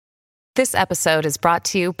This episode is brought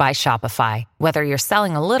to you by Shopify. Whether you're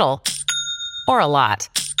selling a little or a lot,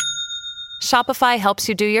 Shopify helps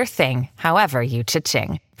you do your thing, however you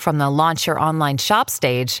cha-ching. From the launch your online shop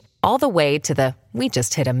stage, all the way to the we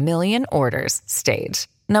just hit 1 million orders stage.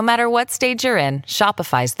 No matter what stage you're in,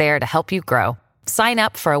 Shopify's there to help you grow. Sign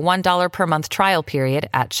up for a $1 per month trial period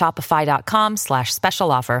at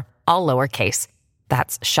shopify.com/special offer, all lowercase.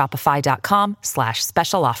 That's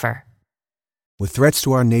shopify.com/special offer. With threats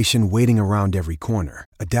to our nation waiting around every corner,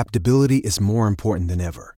 adaptability is more important than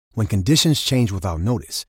ever. When conditions change without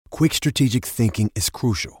notice, quick strategic thinking is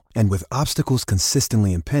crucial. And with obstacles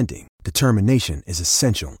consistently impending, determination is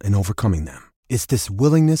essential in overcoming them. It's this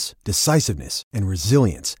willingness, decisiveness, and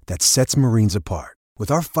resilience that sets Marines apart. With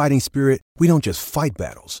our fighting spirit, we don't just fight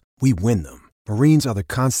battles, we win them. Marines are the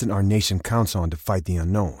constant our nation counts on to fight the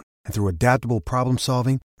unknown. And through adaptable problem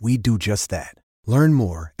solving, we do just that. Learn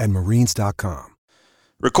more at marines.com.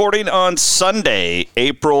 Recording on Sunday,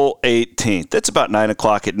 April 18th. It's about 9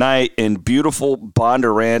 o'clock at night in beautiful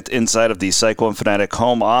Bondurant inside of the Cyclone Fanatic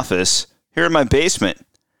home office here in my basement.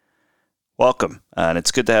 Welcome. And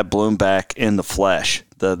it's good to have Bloom back in the flesh.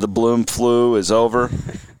 The Bloom flu is over.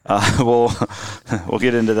 We'll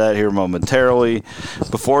get into that here momentarily.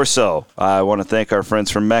 Before so, I want to thank our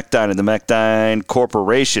friends from Mechdyne and the Mechdyne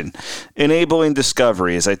Corporation, enabling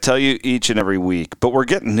discovery, as I tell you each and every week. But we're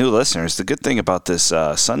getting new listeners. The good thing about this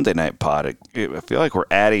Sunday night pod, I feel like we're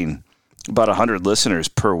adding about 100 listeners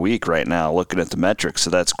per week right now, looking at the metrics. So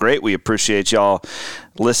that's great. We appreciate y'all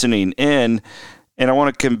listening in. And I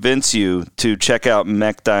want to convince you to check out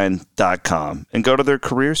Mechdyne.com and go to their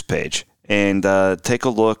careers page and take a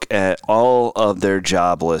look at all of their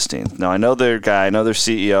job listings. Now, I know their guy, I know their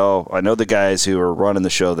CEO, I know the guys who are running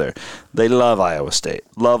the show there. They love Iowa State.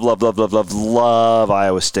 Love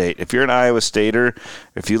Iowa State. If you're an Iowa Stater,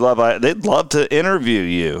 if you love Iowa, they'd love to interview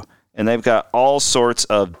you. And they've got all sorts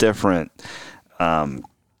of different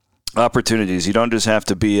opportunities. You don't just have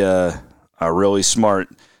to be a really smart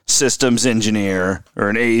systems engineer or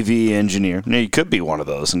an AV engineer. Now, you could be one of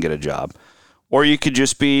those and get a job. Or you could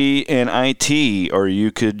just be in IT, or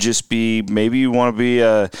you could just be, maybe you want to be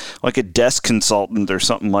like a desk consultant or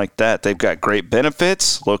something like that. They've got great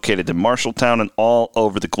benefits located in Marshalltown and all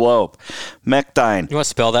over the globe. Mechdyne. You want to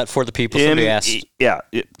spell that for the people? Somebody asked. Yeah.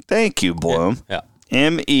 Thank you, Bloom. Yeah.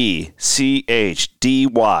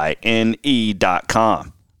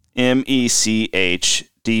 MECHDYNE.com.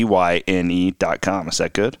 MECHDYNE.com. Is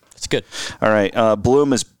that good? It's good. All right.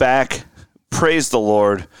 Bloom is back. Praise the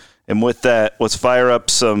Lord. And with that, let's fire up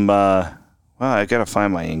some, I got to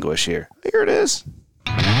find my English here. Here it is.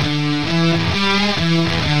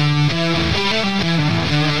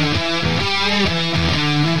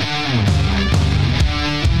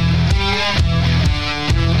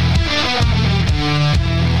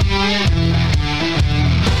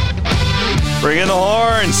 Bring in the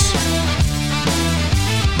horns.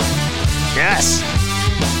 Yes.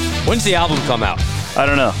 When's the album come out? I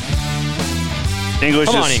don't know.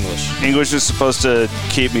 English is supposed to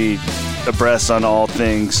keep me abreast on all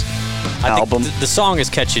things album. The song is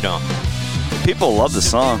catching on. People love the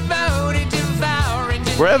song.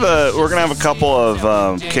 We're gonna have a couple of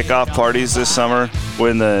kickoff parties this summer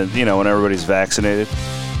when everybody's vaccinated.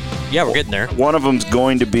 Yeah, we're getting there. One of them's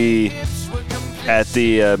going to be at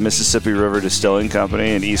the Mississippi River Distilling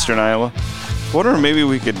Company in Eastern Iowa. I wonder if maybe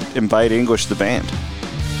we could invite English the band.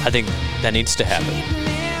 I think that needs to happen.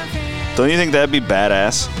 Don't you think that'd be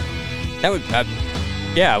badass? That would,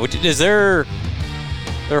 yeah. Is there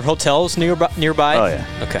hotels nearby? Oh yeah.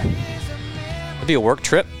 Okay. It'd be a work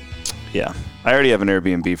trip. Yeah, I already have an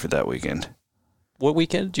Airbnb for that weekend. What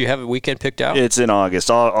weekend? Do you have a weekend picked out? It's in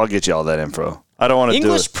August. I'll get you all that info. I don't want to do it.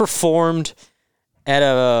 English performed at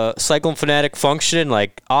a Cyclone Fanatic function in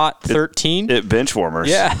like 13 at Benchwarmers.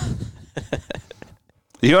 Yeah.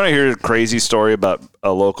 You want to hear a crazy story about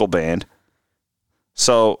a local band?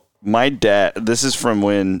 So my dad, this is from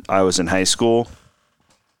when I was in high school.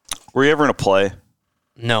 Were you ever in a play?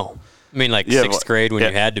 No. I mean, like sixth grade when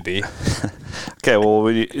you had to be. Okay,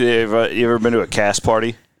 well, you ever been to a cast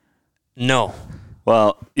party? No.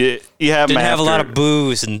 Well, you have Didn't have a lot of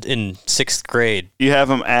booze in sixth grade. You have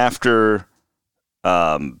them after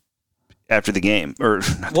the game. Or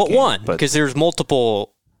what one? Because there's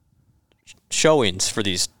multiple showings for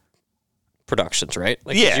these productions, right?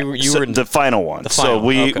 Like, yeah, you were in the final one.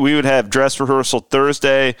 We would have dress rehearsal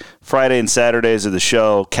Thursday, Friday, and Saturdays of the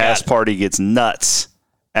show. Cast party gets nuts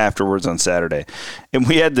afterwards on Saturday. And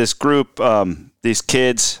we had this group, these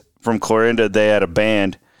kids from Clarinda, they had a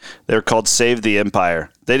band. They were called Save the Empire.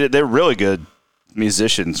 They're really good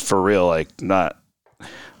musicians, for real, like not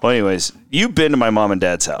Well, anyways, you've been to my mom and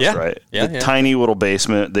dad's house, Yeah. right? Yeah, the yeah. tiny little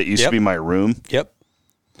basement that used to be my room. Yep.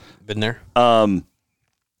 Been there.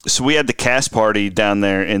 So we had the cast party down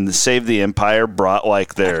there, and the Save the Empire brought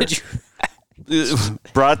like their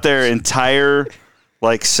brought their entire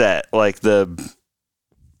like set, like the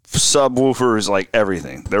subwoofers, like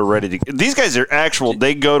everything. They're ready to. These guys are actual.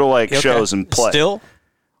 They go to like shows and play. Still?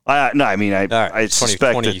 No, I mean, I right,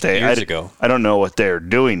 suspect 20 that they. years ago. I don't know what they're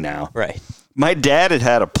doing now. Right. My dad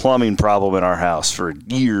had a plumbing problem in our house for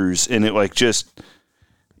years, and it like just,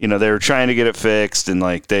 they were trying to get it fixed, and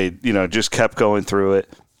like they, just kept going through it.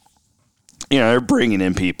 They're bringing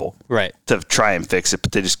in people Right. to try and fix it,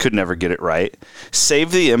 but they just could never get it right.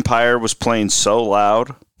 Save the Empire was playing so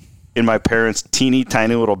loud in my parents' teeny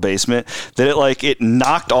tiny little basement that it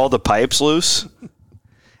knocked all the pipes loose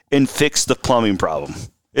and fixed the plumbing problem.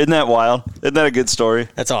 Isn't that wild? Isn't that a good story?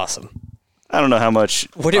 That's awesome. I don't know how much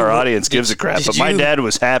our audience gives a crap, but my dad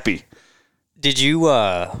was happy. Did you,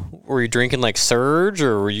 were you drinking like Surge,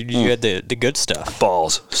 or were you had the good stuff?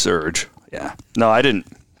 Balls, Surge. Yeah. No, I didn't.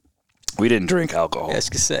 We didn't drink alcohol. I was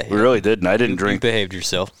going to say. We really didn't. I didn't drink. You behaved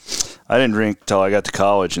yourself. I didn't drink till I got to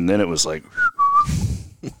college, and then it was like,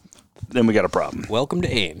 then we got a problem. Welcome to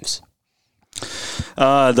Ames.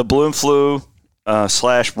 The balloon flu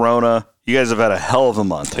 / Rona. You guys have had a hell of a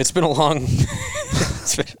month. It's been a long.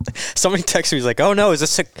 Somebody texted me, he's like, "Oh no, is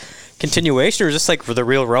this a continuation or is this like for the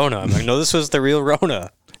real Rona?" I'm like, "No, this was the real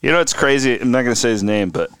Rona." It's crazy. I'm not going to say his name,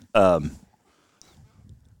 but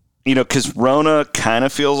because Rona kind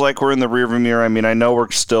of feels like we're in the rearview mirror. I mean, I know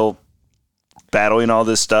we're still battling all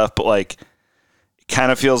this stuff, but like, it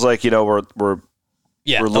kind of feels like we're the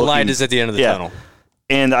looking, light is at the end of the tunnel.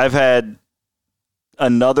 And I've had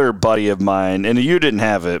another buddy of mine, and you didn't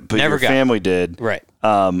have it, but your family did. Right.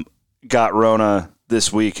 Got Rona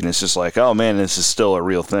this week, and it's just like, oh man, this is still a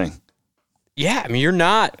real thing. Yeah, I mean, you're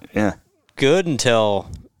not good until.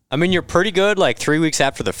 I mean, you're pretty good like 3 weeks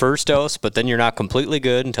after the first dose, but then you're not completely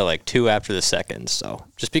good until like 2 after the second. So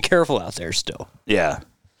just be careful out there still. Yeah.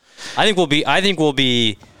 I think we'll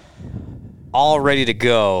be all ready to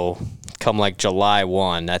go come like July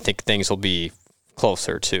 1. I think things will be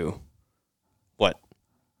closer to what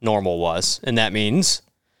normal was, and that means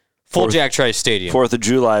full Jack Trice Stadium. 4th of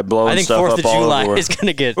July blowing stuff up all over. I think 4th of July is going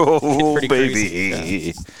to get pretty baby.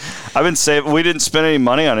 crazy. I've been saving. We didn't spend any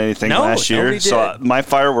money on anything last year, so my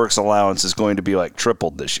fireworks allowance is going to be like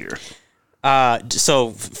tripled this year.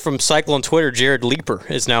 So from Cyclone Twitter, Jared Leeper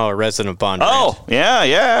is now a resident of Bond. Oh,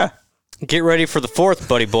 yeah. Get ready for the 4th,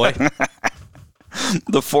 buddy boy.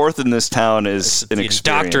 The 4th in this town is an experience.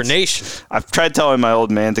 Indoctrination. I've tried telling my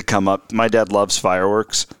old man to come up. My dad loves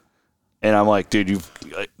fireworks. And I'm like, dude,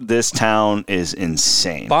 this town is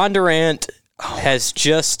insane. Bondurant has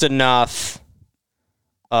just enough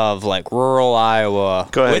of like rural Iowa.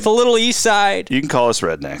 Go ahead. With a little east side. You can call us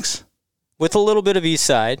rednecks. With a little bit of east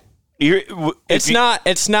side. It's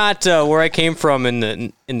not where I came from in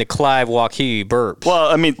the Clive Waukee burbs.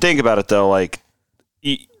 Well, I mean, think about it though. Like,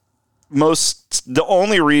 the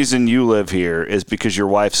only reason you live here is because your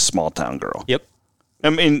wife's a small town girl. Yep. I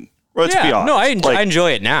mean, let's be honest. No, I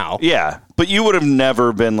enjoy it now. Yeah, but you would have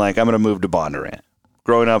never been like, I'm going to move to Bondurant.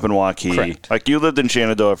 Growing up in Waukee, correct. Like you lived in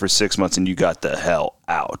Shenandoah for 6 months and you got the hell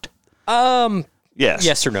out. Yes.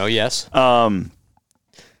 Yes or no? Yes.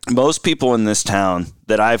 Most people in this town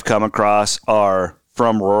that I've come across are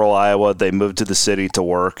from rural Iowa. They moved to the city to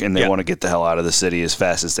work and they want to get the hell out of the city as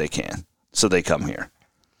fast as they can. So they come here.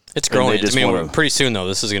 It's growing. I mean, pretty soon though,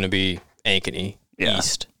 this is going to be Ankeny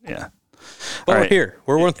East. Yeah. But we're here.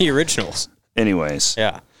 We're one of the originals. Anyways.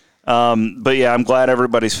 Yeah. But yeah, I'm glad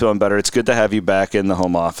everybody's feeling better. It's good to have you back in the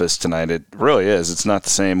home office tonight. It really is. It's not the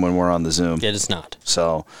same when we're on the Zoom. It is not.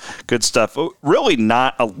 So good stuff. Really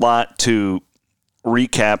not a lot to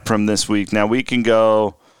recap from this week. Now we can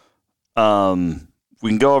go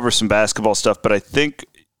over some basketball stuff, but I think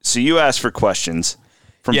so you asked for questions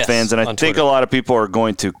from fans, and I think Twitter. A lot of people are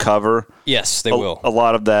going to cover they will. A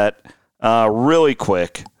lot of that really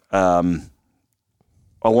quick.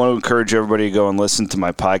 I want to encourage everybody to go and listen to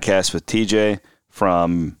my podcast with TJ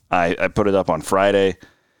from I put it up on Friday.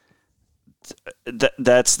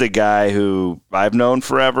 That's the guy who I've known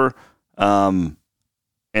forever, and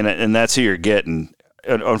that's who you're getting.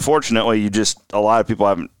 Unfortunately, a lot of people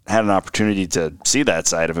haven't had an opportunity to see that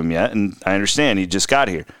side of him yet, and I understand he just got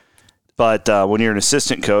here. But when you're an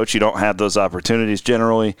assistant coach, you don't have those opportunities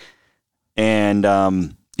generally, and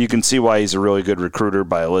you can see why he's a really good recruiter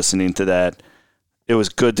by listening to that. It was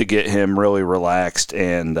good to get him really relaxed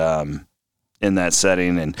and in that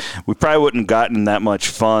setting. And we probably wouldn't have gotten that much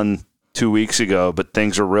fun 2 weeks ago, but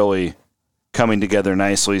things are really coming together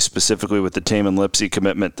nicely, specifically with the Tamin Lipsey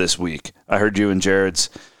commitment this week. I heard you and Jared's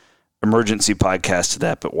emergency podcast to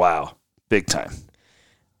that, but wow, big time.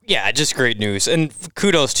 Yeah, just great news. And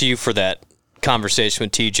kudos to you for that conversation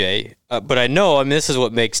with TJ. But I know, this is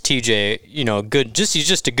what makes TJ, good. He's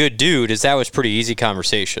just a good dude. That was pretty easy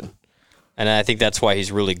conversation. And I think that's why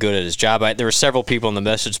he's really good at his job. There were several people on the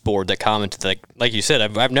message board that commented, like you said,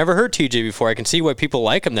 I've never heard TJ before. I can see why people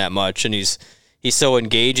like him that much, and he's so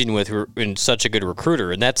engaging and such a good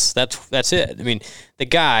recruiter. And that's it. The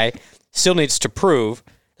guy still needs to prove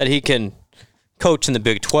that he can coach in the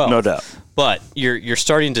Big 12. No doubt. But you're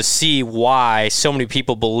starting to see why so many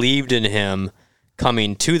people believed in him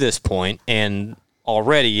coming to this point, and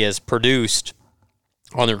already has produced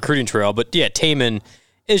on the recruiting trail. But yeah, Tamin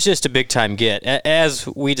is just a big-time get. As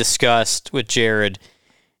we discussed with Jared,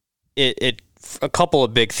 a couple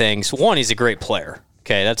of big things. One, he's a great player.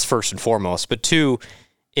 Okay, that's first and foremost. But two,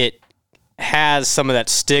 it has some of that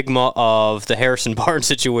stigma of the Harrison Barnes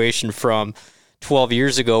situation from 12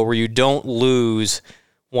 years ago, where you don't lose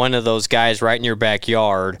one of those guys right in your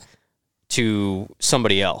backyard to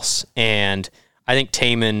somebody else. And I think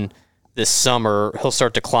Tamin this summer, he'll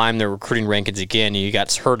start to climb the recruiting rankings again. He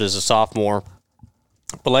got hurt as a sophomore.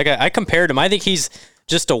 But I compared him, I think he's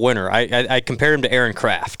just a winner. I compared him to Aaron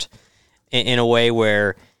Kraft in a way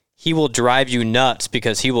where he will drive you nuts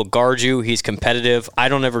because he will guard you. He's competitive. I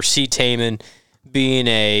don't ever see Tamin being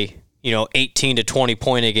a 18 to 20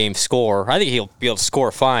 point a game scorer. I think he'll be able to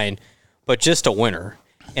score fine, but just a winner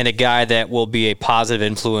and a guy that will be a positive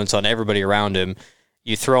influence on everybody around him.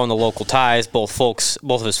 You throw in the local ties, both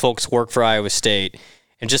of his folks work for Iowa State,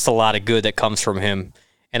 and just a lot of good that comes from him.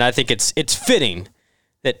 And I think it's fitting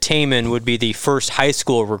that Tamin would be the first high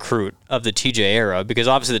school recruit of the TJ era, because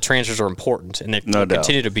obviously the transfers are important and they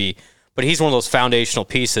continue to be. But he's one of those foundational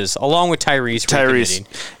pieces, along with Tyrese.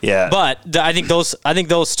 Yeah. But I think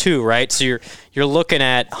those two, right? So you're looking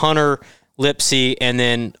at Hunter, Lipsey, and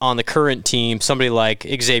then on the current team, somebody like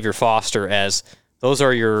Xavier Foster, as those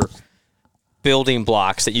are your building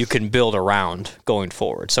blocks that you can build around going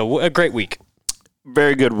forward. So a great week.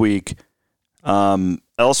 Very good week.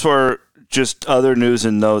 Elsewhere, just other news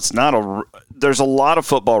and notes. There's a lot of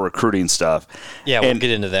football recruiting stuff. Yeah, we'll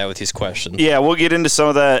get into that with these questions. Yeah, we'll get into some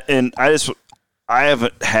of that. And I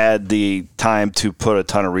haven't had the time to put a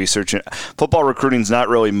ton of research in. Football recruiting is not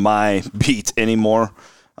really my beat anymore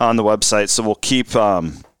on the website, so we'll keep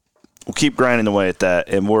grinding away at that.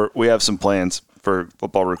 And we have some plans for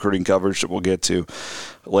football recruiting coverage that we'll get to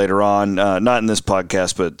later on. Not in this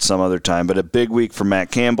podcast, but some other time. But a big week for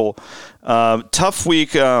Matt Campbell. Tough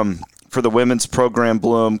week for the women's program,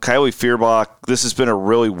 Bloom. Kylie Feuerbach, this has been a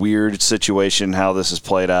really weird situation, how this has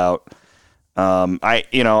played out. From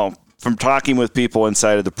talking with people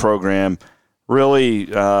inside of the program, really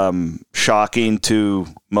shocking to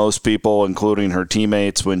most people, including her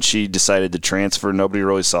teammates, when she decided to transfer. Nobody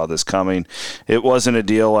really saw this coming. It wasn't a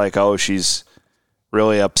deal like, oh, she's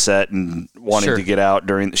really upset and wanting to get out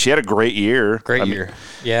she had a great year.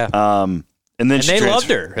 Yeah. And then they loved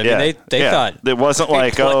her. They thought it wasn't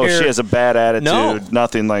like, oh, she has a bad attitude. No.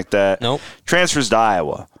 Nothing like that. Nope. Transfers to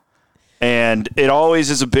Iowa. And it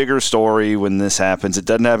always is a bigger story when this happens. It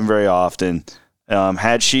doesn't happen very often.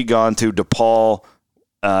 Had she gone to DePaul,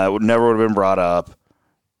 it never would have been brought up.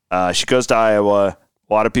 She goes to Iowa.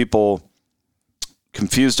 A lot of people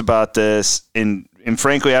confused about this. And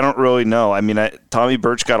frankly, I don't really know. Tommy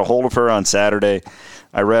Birch got a hold of her on Saturday.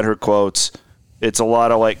 I read her quotes. It's a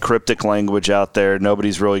lot of cryptic language out there.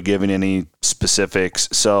 Nobody's really giving any specifics.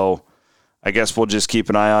 So I guess we'll just keep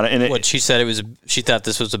an eye on it. And what she said, she thought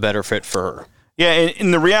this was a better fit for her. Yeah,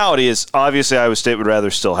 and the reality is, obviously, Iowa State would rather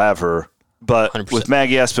still have her. But 100%. With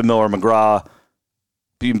Maggie Espin-Miller-McGraw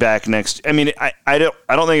being back next, I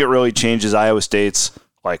don't think it really changes Iowa State's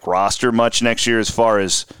roster much next year as far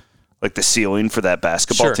as the ceiling for that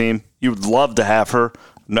basketball team. You would love to have her.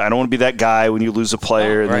 I don't want to be that guy when you lose a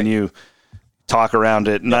player and then you talk around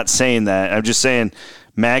it. Not saying that. I'm just saying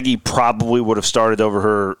Maggie probably would have started over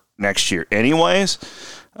her next year anyways.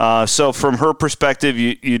 So from her perspective,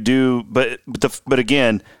 you do, but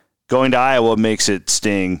again, going to Iowa makes it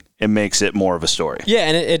sting and makes it more of a story. Yeah,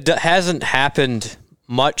 and it hasn't happened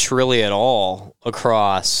much really at all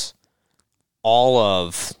across all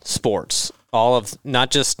of sports. All of,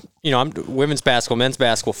 not just, women's basketball, men's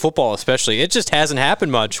basketball, football especially. It just hasn't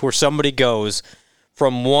happened much where somebody goes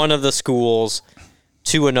from one of the schools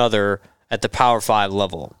to another at the Power 5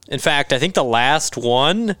 level. In fact, I think the last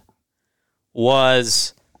one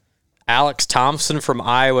was Alex Thompson from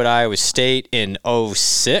Iowa to Iowa State in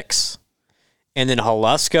 2006. And then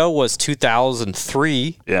Haluska was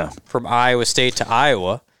 2003 from Iowa State to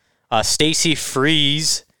Iowa. Stacy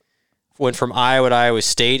Freeze went from Iowa to Iowa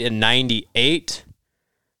State in 98.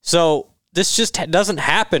 So this just doesn't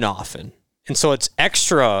happen often. And so it's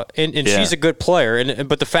extra, and she's a good player.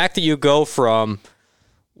 But the fact that you go from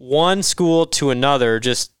one school to another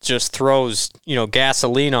just throws,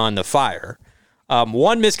 gasoline on the fire.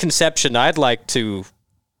 One misconception I'd like to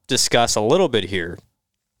discuss a little bit here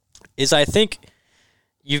is I think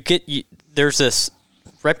there's this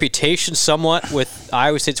reputation somewhat with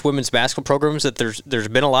Iowa State's women's basketball programs that there's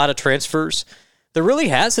been a lot of transfers. There really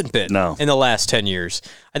hasn't been in the last 10 years.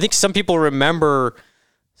 I think some people remember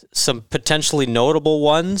some potentially notable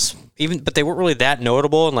ones, but they weren't really that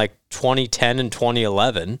notable in like 2010 and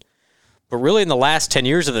 2011. But really in the last 10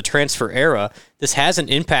 years of the transfer era, this hasn't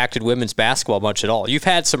impacted women's basketball much at all. You've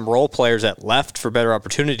had some role players that left for better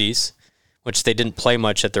opportunities, which they didn't play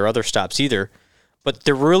much at their other stops either. But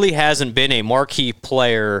there really hasn't been a marquee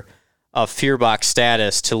player of Feuerbach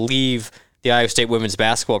status to leave the Iowa State women's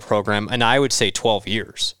basketball program, and I would say 12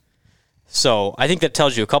 years. So I think that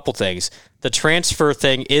tells you a couple things. The transfer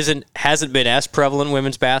thing hasn't been as prevalent in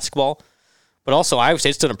women's basketball, but also Iowa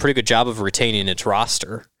State's done a pretty good job of retaining its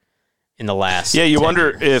roster in the last. Yeah, you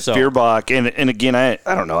wonder if Feuerbach, and again, I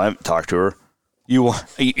don't know, I haven't talked to her. You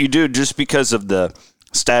do just because of the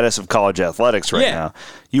status of college athletics right now.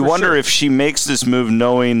 You wonder if she makes this move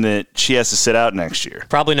knowing that she has to sit out next year.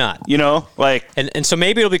 Probably not. And so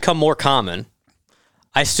maybe it'll become more common.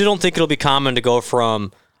 I still don't think it'll be common to go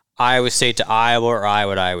from Iowa State to Iowa or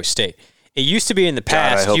Iowa to Iowa State. It used to be in the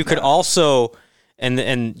past. You could also,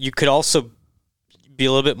 and you could also be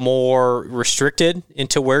a little bit more restricted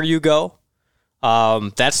into where you go.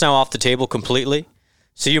 That's now off the table completely.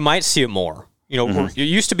 So you might see it more. It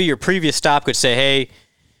used to be your previous stop could say, hey,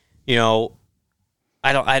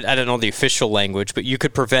 I don't know the official language, but you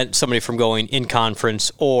could prevent somebody from going in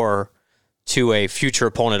conference or to a future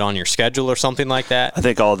opponent on your schedule or something like that. I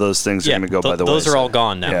think all those things are going to go by the way. Those are all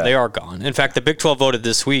gone now. Yeah. They are gone. In fact, the Big 12 voted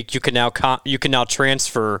this week, you can now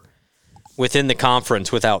transfer within the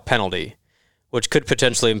conference without penalty, which could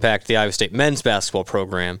potentially impact the Iowa State men's basketball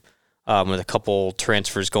program with a couple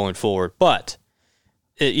transfers going forward. But,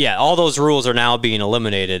 all those rules are now being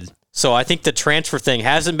eliminated. So I think the transfer thing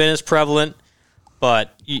hasn't been as prevalent,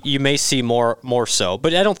 but you may see more so.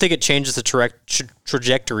 But I don't think it changes the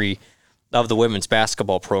trajectory of the women's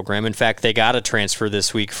basketball program. In fact, they got a transfer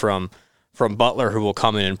this week from Butler who will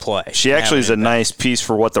come in and play. She actually is a nice piece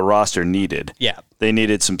for what the roster needed. Yeah. They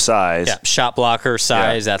needed some size. Yeah, shot blocker,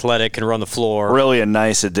 size, athletic, can run the floor. Really a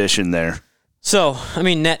nice addition there. So,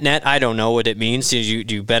 net, I don't know what it means. Do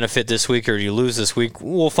you benefit this week or do you lose this week?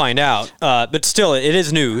 We'll find out. But still, it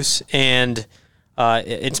is news, and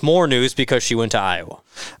it's more news because she went to Iowa.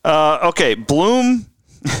 Okay, Bloom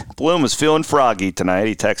was feeling froggy tonight.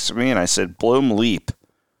 He texted me, and I said, Bloom, leap.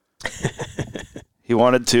 He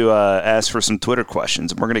wanted to ask for some Twitter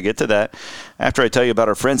questions, and we're going to get to that after I tell you about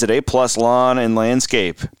our friends at A-Plus Lawn and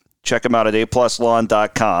Landscape. Check them out at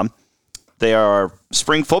apluslawn.com. They are our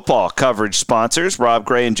spring football coverage sponsors. Rob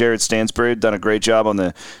Gray and Jared Stansbury have done a great job on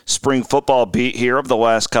the spring football beat here over the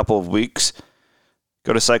last couple of weeks.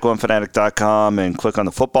 Go to CycloneFanatic.com and click on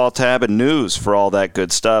the football tab and news for all that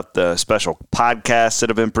good stuff, the special podcasts that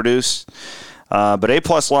have been produced. But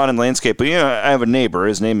A-Plus Lawn and Landscape, I have a neighbor.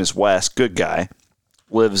 His name is Wes, good guy,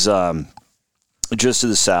 lives just to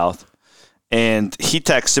the south. And he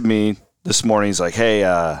texted me this morning. He's like, hey,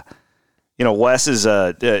 Wes is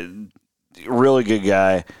a really good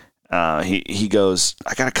guy. He goes,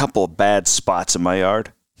 I got a couple of bad spots in my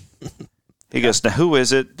yard. He goes, now who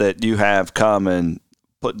is it that you have come and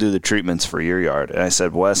do the treatments for your yard? And I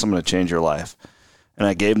said, Wes, I'm going to change your life. And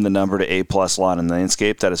I gave him the number to A-Plus Lawn and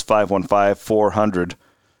Landscape. That is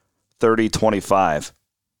 515-400-3025.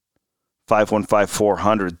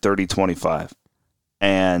 515-400-3025.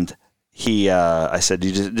 And I said,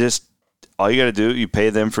 you just all you got to do, you pay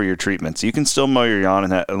them for your treatments. You can still mow your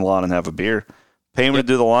lawn and have a beer. Pay them to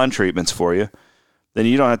do the lawn treatments for you. Then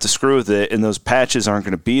you don't have to screw with it, and those patches aren't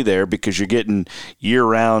going to be there because you're getting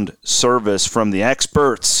year-round service from the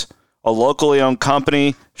experts. A locally owned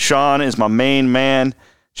company. Sean is my main man.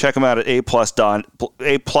 Check him out at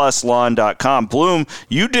apluslawn.com. Bloom,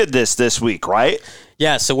 you did this week, right?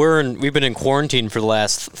 Yeah, so we've been in quarantine for the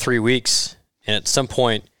last 3 weeks, and at some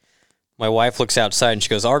point, my wife looks outside and she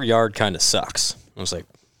goes, our yard kind of sucks. I was like,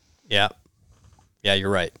 yeah,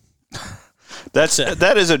 you're right.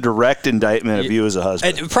 That is a direct indictment of you as a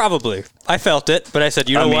husband. Probably. I felt it, but I said,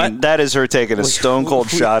 you know what? That is her taking a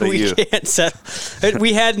stone-cold shot at you.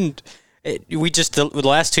 We just, the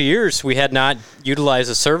last 2 years, we had not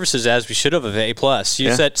utilized the services as we should have of A+.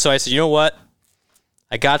 So I said, you know what?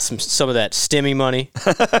 I got some of that stimmy money.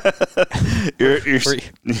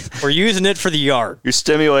 We're using it for the yard. You're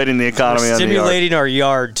stimulating the economy. We're on the yard. stimulating our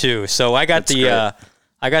yard too. So I got the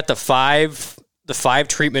five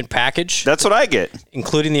treatment package. That's what I get,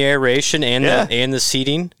 including the aeration and the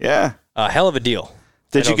seeding. Yeah, hell of a deal.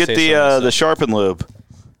 Did you get the Sharpen lube?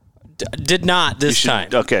 Did not this time.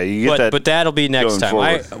 Okay, you get that. But that'll be next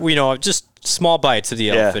time. Just small bites of the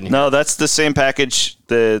elephant. No, that's the same package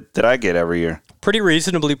that I get every year. Pretty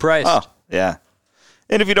reasonably priced. Oh, yeah.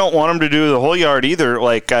 And if you don't want them to do the whole yard either,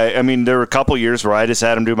 like, I mean, there were a couple years where I just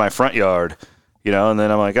had them do my front yard, and then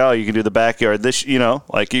I'm like, oh, you can do the backyard.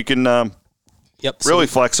 Like you can, really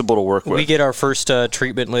flexible to work with. We get our first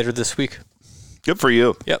treatment later this week. Good for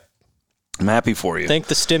you. Yep. I'm happy for you. Thank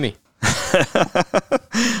the stimmy.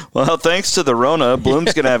 Well, thanks to the Rona,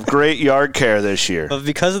 Bloom's going to have great yard care this year. But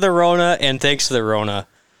because of the Rona and thanks to the Rona,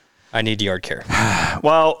 I need yard care.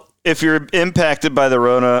 Well, if you're impacted by the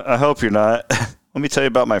Rona, I hope you're not. Let me tell you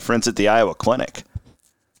about my friends at the Iowa Clinic.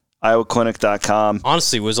 IowaClinic.com.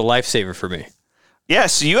 Honestly, it was a lifesaver for me. Yeah,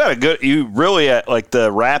 so you really had like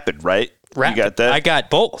the Rapid, right? Rapid. You got that? I got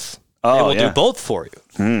both. Oh, it will do both for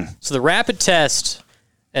you. So the Rapid test,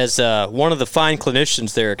 as one of the fine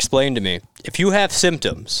clinicians there explained to me, if you have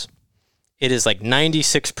symptoms, it is like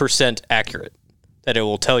 96% accurate that it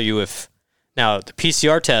will tell you if. Now, the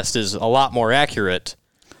PCR test is a lot more accurate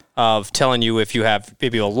of telling you if you have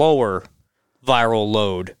maybe a lower viral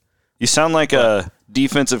load. You sound like a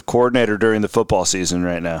defensive coordinator during the football season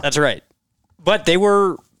right now. That's right. But they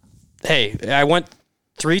were, I went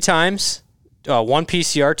 3 times, 1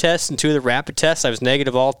 PCR test and 2 of the rapid tests. I was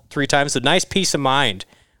negative all 3 times. A nice peace of mind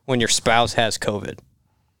when your spouse has COVID.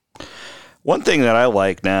 One thing that I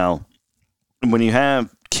like now, when you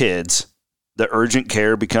have kids, the urgent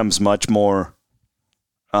care becomes much more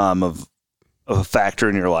of a factor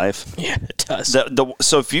in your life. Yeah, it does.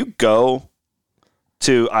 So if you go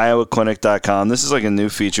to iowaclinic.com, this is like a new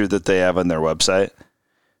feature that they have on their website.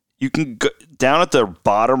 You can go down at the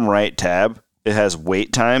bottom right tab. It has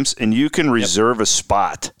wait times, and you can reserve a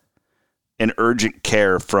spot in urgent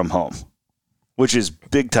care from home, which is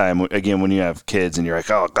big time, again, when you have kids and you're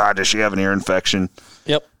like, oh, God, does she have an ear infection?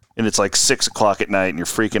 Yep. And it's like 6 o'clock at night and you're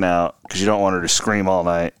freaking out because you don't want her to scream all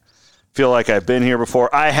night. Feel like I've been here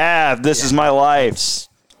before. I have. This is my life.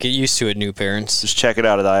 Get used to it, new parents. Just check it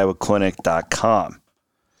out at iowaclinic.com.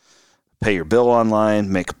 Pay your bill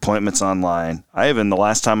online, make appointments online. The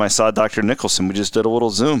last time I saw Dr. Nicholson, we just did a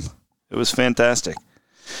little Zoom. It was fantastic.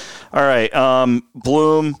 All right,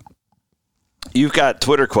 Bloom, you've got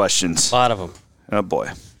Twitter questions. A lot of them. Oh,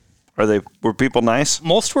 boy. Were people nice?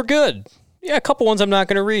 Most were good. Yeah, a couple ones I'm not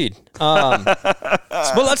going to read. But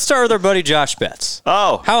let's start with our buddy Josh Betts.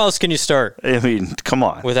 Oh. How else can you start? I mean, come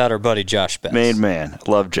on. Without our buddy Josh Betts. Made man.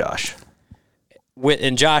 Love Josh.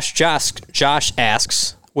 And Josh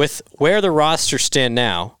asks, with where the roster stand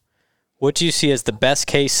now, what do you see as the best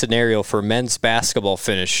case scenario for men's basketball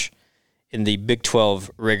finish in the Big 12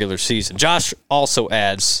 regular season? Josh also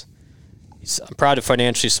adds, I'm proud to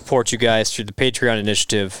financially support you guys through the Patreon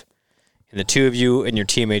initiative, and the two of you and your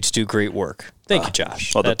teammates do great work. Thank you,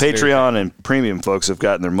 Josh. Well, the Patreon and premium folks have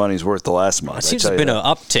gotten their money's worth the last month. It seems to have been an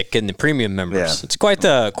uptick in the premium members. Yeah. It's quite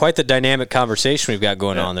the dynamic conversation we've got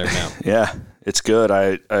going on there now. Yeah, it's good.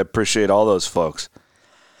 I appreciate all those folks.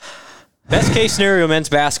 Best case scenario, men's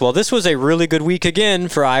basketball. This was a really good week again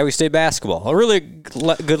for Iowa State basketball. A really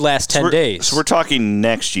good last 10 days. So we're talking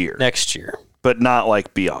next year. Next year. But not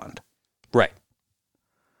like beyond. Right.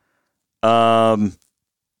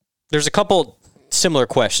 There's a couple similar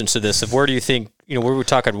questions to this of where do you think, where we're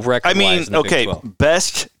talking record-wise in the Big 12.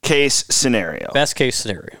 Best case scenario. Best case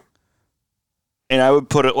scenario. And I would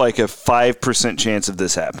put it like a 5% chance of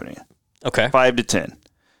this happening. Okay. 5 to 10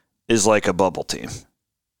 is like a bubble team.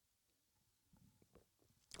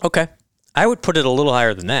 Okay. I would put it a little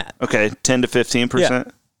higher than that. Okay, 10 to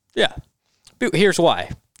 15%? Yeah. But here's why.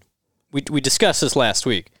 We discussed this last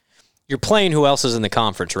week. You're playing who else is in the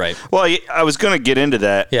conference, right? Well, I was going to get into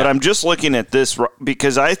that, but I'm just looking at this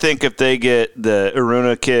because I think if they get the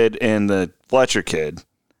Aruna kid and the Fletcher kid.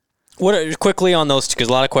 Quickly on those two, because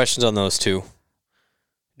a lot of questions on those two.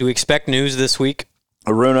 Do we expect news this week?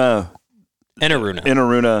 Aruna. And Aruna. And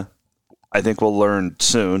Aruna, I think we'll learn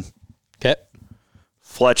soon. Okay.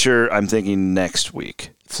 Fletcher, I'm thinking next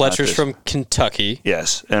week. Fletcher's from Kentucky.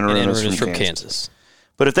 Yes, and Aruna's from Kansas.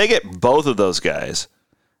 But if they get both of those guys,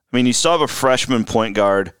 I mean, you still have a freshman point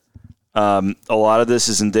guard. A lot of this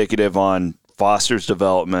is indicative on Foster's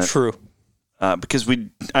development. True. Because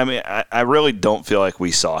I really don't feel like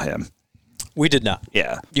we saw him. We did not.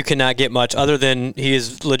 Yeah. You cannot get much other than he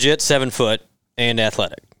is legit 7 foot and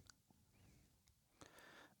athletic.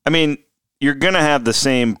 I mean, you're going to have the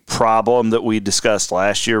same problem that we discussed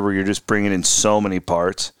last year where you're just bringing in so many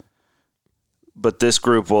parts. But this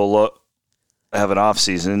group will have an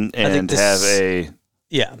offseason and have a...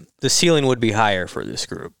 Yeah, the ceiling would be higher for this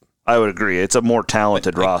group. I would agree. It's a more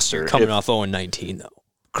talented roster. You're coming off 0-19, though.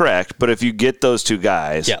 Correct. But if you get those two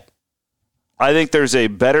guys, I think there's a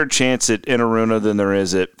better chance at Enaruna than there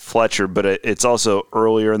is at Fletcher, but it's also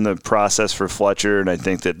earlier in the process for Fletcher, and I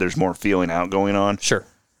think that there's more feeling out going on. Sure.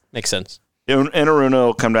 Makes sense. Enaruna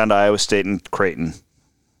will come down to Iowa State and Creighton.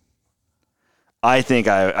 I think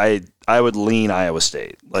I would lean Iowa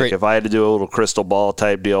State. Like if I had to do a little crystal ball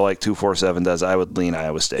type deal like 247 does, I would lean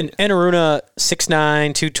Iowa State. And Enaruna,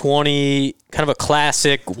 6'9", 220, kind of a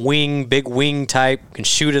classic big wing type, can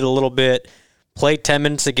shoot it a little bit, played 10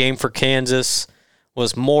 minutes a game for Kansas,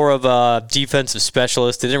 was more of a defensive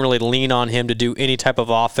specialist. They didn't really lean on him to do any type of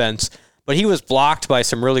offense, but he was blocked by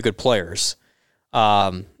some really good players.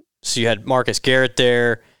 So you had Marcus Garrett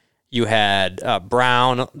there. You had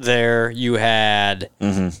Brown there. You had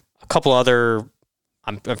a couple other,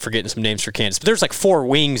 I'm forgetting some names for Kansas, but there's like 4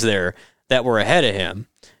 wings there that were ahead of him.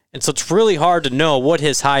 And so it's really hard to know what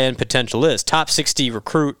his high-end potential is. Top 60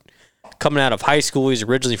 recruit coming out of high school. He's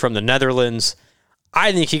originally from the Netherlands.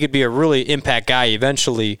 I think he could be a really impact guy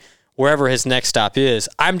eventually, wherever his next stop is.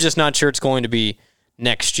 I'm just not sure it's going to be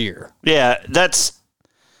next year. Yeah, that's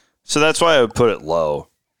why I would put it low.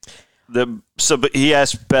 But he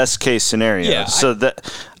asked best case scenario. Yeah,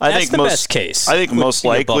 I think best case. I think most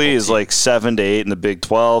likely is like 7 to 8 in the Big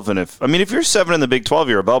 12, and if you're 7 in the Big 12,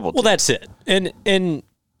 you're a bubble team. Well, that's it. And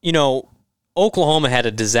Oklahoma had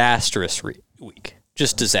a disastrous week,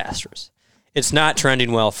 just disastrous. It's not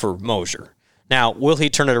trending well for Mosier. Now, will he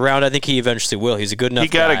turn it around? I think he eventually will. He's a good enough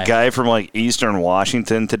guy. He got a guy from like Eastern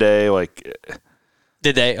Washington today,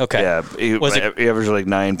 Did they? Okay. Yeah, he averaged like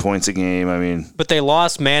 9 points a game. But they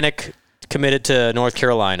lost Manick, committed to North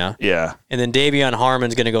Carolina. Yeah. And then Davion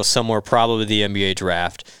Harmon's going to go somewhere, probably the NBA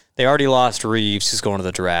draft. They already lost Reeves, who's going to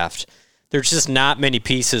the draft. There's just not many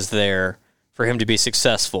pieces there for him to be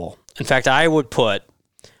successful. In fact, I would put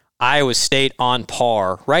Iowa State on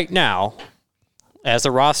par right now, as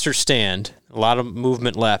the roster stand, a lot of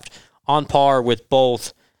movement left, on par with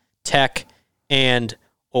both Tech and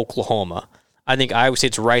Oklahoma. I think Iowa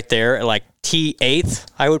State's right there at like T8th,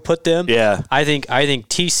 I would put them. Yeah. I think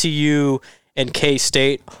TCU and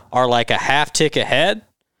K-State are like a half tick ahead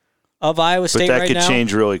of Iowa State right now. But that could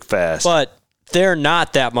change really fast. But they're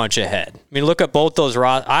not that much ahead. I mean, look at both those.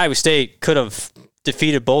 Iowa State could have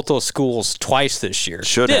defeated both those schools twice this year.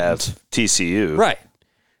 Should have. TCU. Right.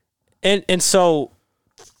 And so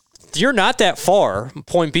you're not that far,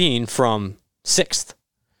 point being, from 6th.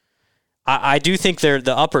 I do think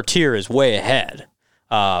the upper tier is way ahead.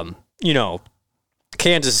 Kansas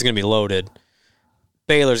is going to be loaded.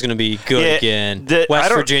 Baylor's going to be good again.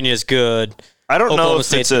 West Virginia's good. I don't Oklahoma know if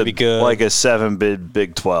State's it's be good. like a 7-bid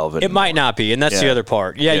Big 12 anymore. It might not be, and that's the other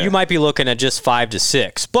part. Yeah, you might be looking at just 5 to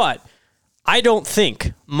 6. But I don't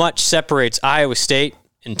think much separates Iowa State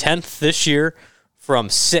in 10th this year from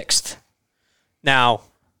 6th. Now,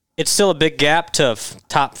 it's still a big gap to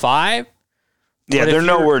top 5. Yeah, they're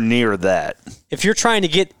nowhere near that. If you're trying to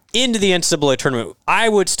get into the NCAA tournament, I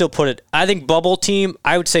would still put it, I think bubble team,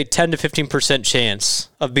 I would say 10 to 15% chance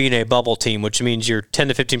of being a bubble team, which means you're 10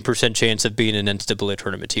 to 15% chance of being an NCAA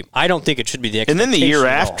tournament team. I don't think it should be the expectation. And then the year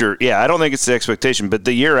after, I don't think it's the expectation, but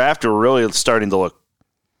the year after, we're really starting to look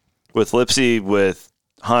with Lipsy, with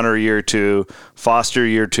Hunter year 2, Foster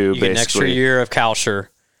year 2, you basically. Get an extra year of Kalsher.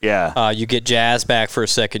 Yeah. You get Jazz back for a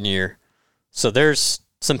second year. So there's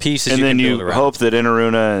some pieces and you then can you build around. hope that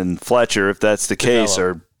Enaruna and Fletcher, if that's the case,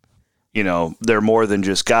 are, they're more than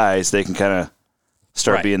just guys. They can kind of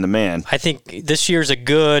start being the man. I think this year's a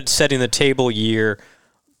good setting the table year,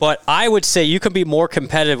 but I would say you can be more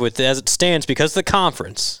competitive with it as it stands because of the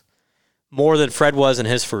conference more than Fred was in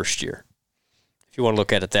his first year, if you want to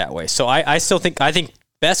look at it that way. So I still think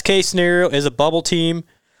best case scenario is a bubble team.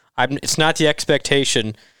 It's not the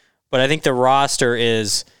expectation, but I think the roster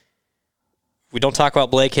is. We don't talk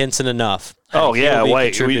about Blake Hinson enough. Oh, yeah.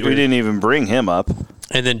 We didn't even bring him up.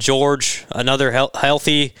 And then George, another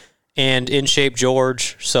healthy and in-shape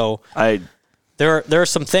George. So there are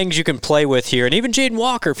some things you can play with here. And even Jaden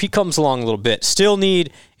Walker, if he comes along a little bit, still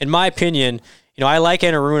need, in my opinion, I like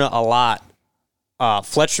Enaruna a lot.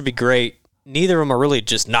 Fletcher would be great. Neither of them are really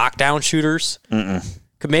just knockdown shooters.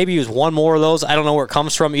 Could maybe use one more of those. I don't know where it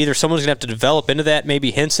comes from. Either someone's going to have to develop into that.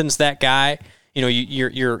 Maybe Hinson's that guy.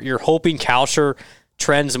 You're hoping Kalsher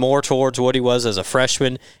trends more towards what he was as a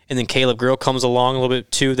freshman, and then Caleb Grill comes along a little bit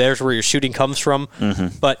too. There's where your shooting comes from.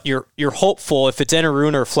 But you're hopeful if it's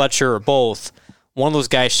Enaruna or Fletcher or both, one of those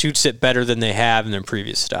guys shoots it better than they have in their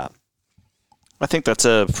previous stop. I think that's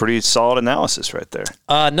a pretty solid analysis right there.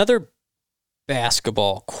 Another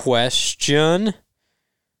basketball question.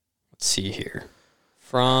 Let's see here.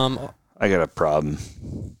 I got a problem.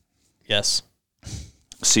 Yes.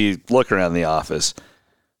 See, look around the office.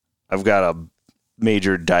 I've got a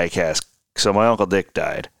major die-cast. So my Uncle Dick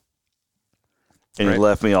died. And he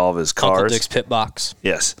left me all of his cars. Uncle Dick's pit box.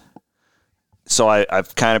 Yes. So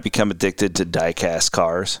I've kind of become addicted to die-cast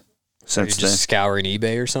cars since then. Just scouring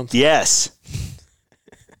eBay or something? Yes.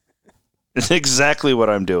 It's exactly what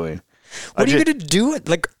I'm doing. What are you going to do?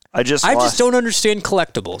 I just don't understand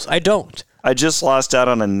collectibles. I don't. I just lost out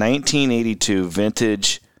on a 1982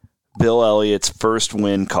 vintage Bill Elliott's first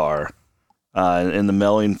win car in the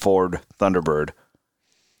Melling Ford Thunderbird.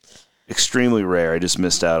 Extremely rare. I just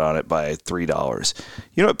missed out on it by $3.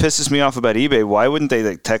 You know what pisses me off about eBay? Why wouldn't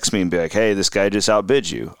they text me and be like, hey, this guy just outbid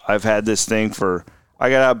you? I've had this thing I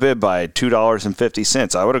got outbid by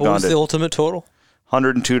 $2.50. I would have gone to... What was the ultimate total?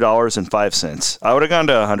 $102.05. I would have gone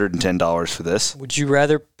to $110 for this. Would you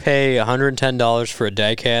rather pay $110 for a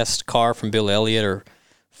die-cast car from Bill Elliott or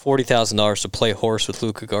 $40,000 to play horse with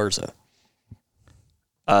Luca Garza?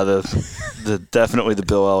 Definitely the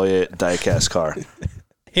Bill Elliott die-cast car.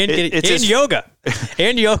 and yoga.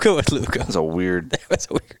 And yoga with Luca. That was a weird deal.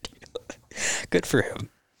 Good for him.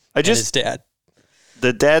 His dad.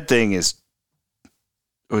 The dad thing is...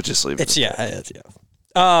 We'll just leave it. Yeah.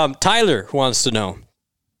 Tyler wants to know.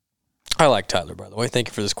 I like Tyler, by the way. Thank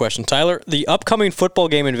you for this question. Tyler, the upcoming football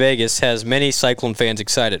game in Vegas has many Cyclone fans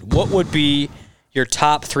excited. What would be your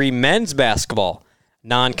top 3 men's basketball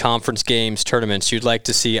non-conference games, tournaments you'd like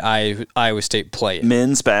to see Iowa State play in?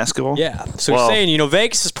 Men's basketball? Yeah. So you're saying,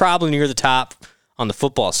 Vegas is probably near the top on the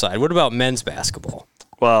football side. What about men's basketball?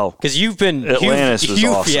 Well, because you've been... Atlantis was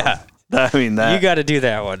awesome. Yeah. I mean, you got to do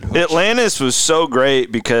that one. Atlantis was so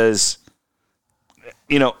great because...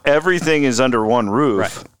 everything is under one roof.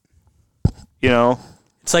 Right.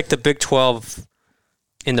 It's like the Big 12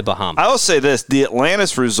 in the Bahamas. I will say this. The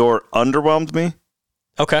Atlantis Resort underwhelmed me.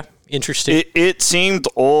 Okay. Interesting. It seemed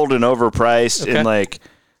old and overpriced. Okay. And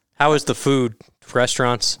how was the food?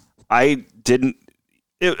 Restaurants? I didn't...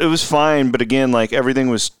 It was fine, but again, everything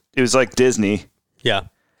was... It was like Disney. Yeah.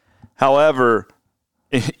 However,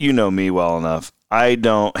 you know me well enough. I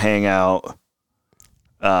don't hang out...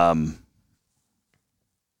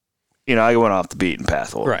 I went off the beaten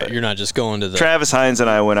path a little bit. Right, you're not just going to the... Travis Hines and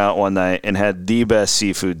I went out one night and had the best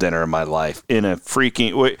seafood dinner of my life in a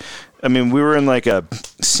freaking... we were in a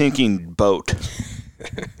sinking boat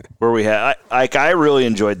where we had... I really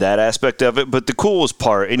enjoyed that aspect of it, but the coolest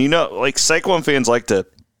part, and Cyclone fans like to...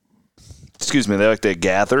 Excuse me, they like to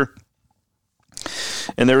gather.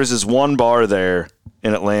 And there was this one bar there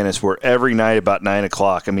in Atlantis where every night about 9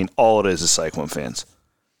 o'clock, all it is Cyclone fans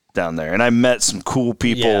down there. And I met some cool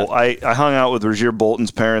people. Yeah. I hung out with Rozier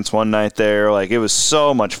Bolton's parents one night there. It was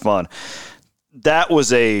so much fun. That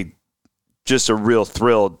was just a real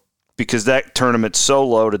thrill because that tournament's so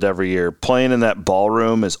loaded every year. Playing in that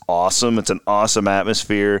ballroom is awesome. It's an awesome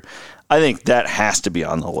atmosphere. I think that has to be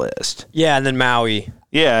on the list. Yeah, and then Maui.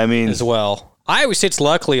 Yeah, as well. Iowa State's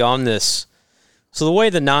luckily on this. So the way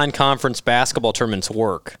the non-conference basketball tournaments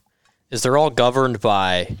work is they're all governed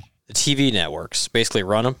by the TV networks, basically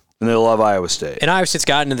run them. And they love Iowa State. And Iowa State's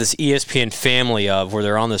gotten into this ESPN family where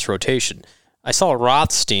they're on this rotation. I saw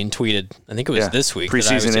Rothstein tweeted, I think it was this week.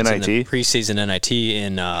 Preseason NIT? Preseason NIT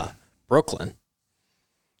in Brooklyn.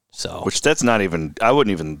 So, which that's not even, I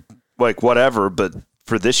wouldn't even, whatever, but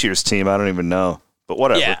for this year's team, I don't even know. But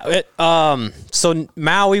whatever. Yeah. So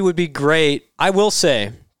Maui would be great. I will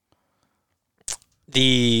say,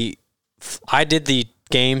 I did the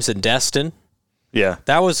games in Destin. Yeah.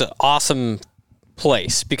 That was an awesome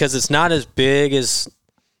place because it's not as big as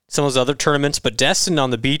some of those other tournaments, but Destin on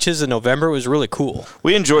the beaches in November was really cool.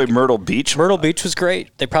 We enjoyed Myrtle Beach. Myrtle Beach was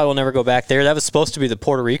great. They probably will never go back there. That was supposed to be the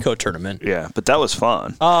Puerto Rico tournament. Yeah, but that was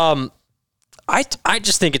fun. I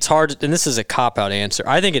just think it's hard, and this is a cop-out answer.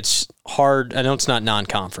 I think it's hard. I know it's not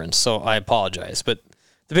non-conference, so I apologize, but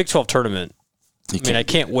the Big 12 tournament, I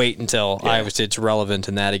can't wait until Iowa State's relevant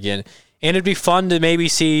in that again. And it'd be fun to maybe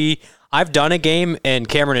see... I've done a game in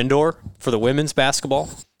Cameron Indoor for the women's basketball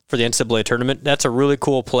for the NCAA tournament. That's a really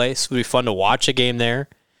cool place. It would be fun to watch a game there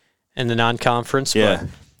in the non-conference. Yeah. But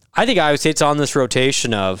I think Iowa State's on this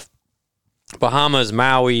rotation of Bahamas,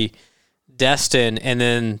 Maui, Destin, and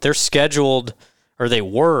then they're scheduled, or they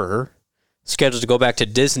were scheduled to go back to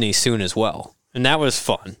Disney soon as well. And that was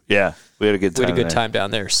fun. Yeah, we had a good time. We had a good time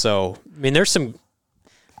down there. So, there's some...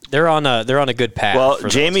 They're on a good path. Well,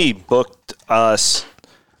 Jamie booked us...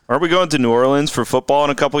 Aren't we going to New Orleans for football in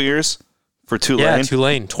a couple years? for Tulane? Yeah,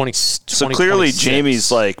 Tulane, 20. So clearly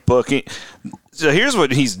Jamie's like booking. So here's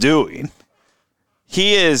what he's doing.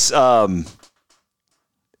 He is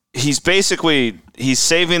he's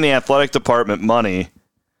saving the athletic department money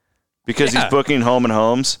because he's booking home and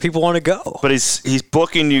homes. People want to go. But he's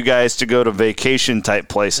booking you guys to go to vacation type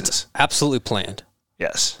places. It's absolutely planned.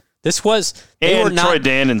 Yes. This was and Troy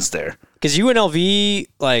Dannon's there. Because UNLV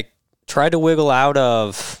tried to wiggle out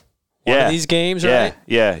of one of these games, right?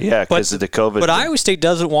 Yeah, because of the COVID. But Iowa State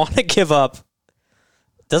doesn't want to give up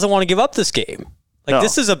this game.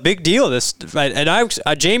 This is a big deal.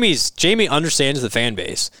 Jamie understands the fan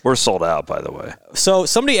base. We're sold out, by the way. So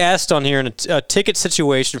somebody asked on here in a ticket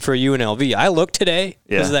situation for UNLV. I looked today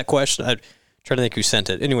because of that question. I'm trying to think who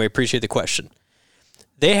sent it. Anyway, appreciate the question.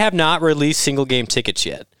 They have not released single game tickets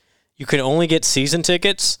yet. You can only get season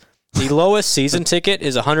tickets. The lowest season ticket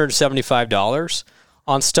is $175.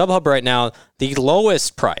 On StubHub right now, the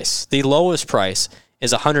lowest price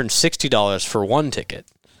is $160 for one ticket.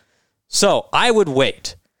 So I would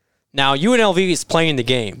wait. Now, UNLV is playing the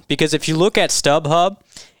game because if you look at StubHub,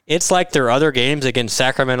 it's like their other games against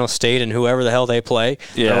Sacramento State and whoever the hell they play.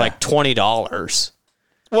 They're like $20.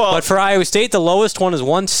 Well, but for Iowa State, the lowest one is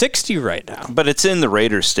 $160 right now. But it's in the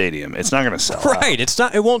Raiders Stadium. It's not going to sell out. Right.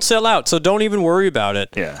 It won't sell out, so don't even worry about it.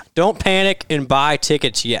 Yeah. Don't panic and buy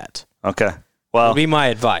tickets yet. Okay. Well, that'll be my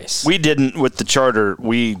advice. We didn't with the charter.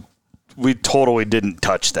 We totally didn't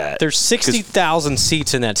touch that. There's 60,000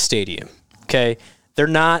 seats in that stadium. Okay, they're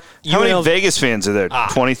not. How many Vegas fans are there?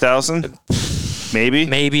 20,000, maybe.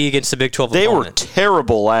 Maybe against the Big 12. They opponent. were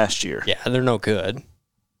terrible last year. Yeah, they're no good.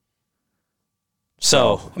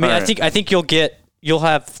 So I think you'll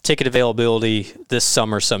have ticket availability this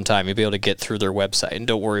summer sometime. You'll be able to get through their website and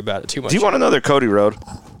don't worry about it too much. Do you want another Cody Road?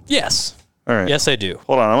 Yes. All right. Yes, I do.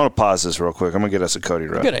 Hold on, I'm going to pause this real quick. I'm going to get us a Cody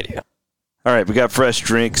Road. Good idea. All right, we got fresh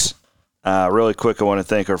drinks. Really quick, I want to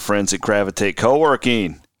thank our friends at Gravitate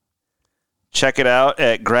Coworking. Check it out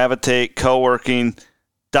at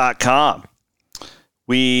gravitatecoworking.com.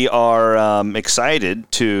 We are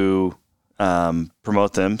excited to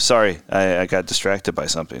promote them. Sorry, I got distracted by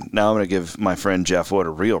something. Now I'm going to give my friend Jeff Wood a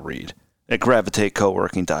real read at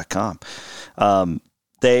gravitatecoworking.com.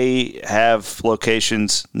 They have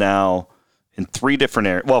locations now in 3 different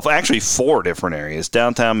areas. Well, actually 4 different areas: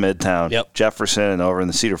 downtown, Midtown, Jefferson, and over in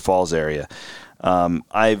the Cedar Falls area.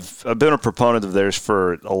 I've been a proponent of theirs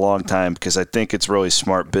for a long time because I think it's really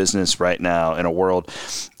smart business right now in a world.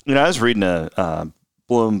 I was reading a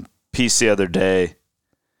Bloom piece the other day.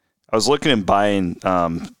 I was looking at buying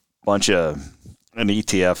an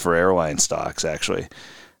ETF for airline stocks, actually.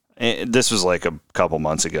 And this was like a couple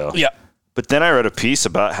months ago. Yeah. But then I read a piece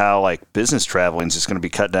about how business traveling is just going to be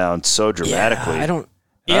cut down so dramatically. I don't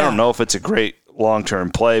know if it's a great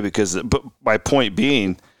long-term play but my point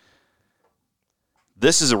being,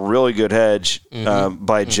 this is a really good hedge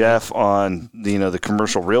by Jeff on the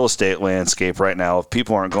commercial real estate landscape right now. If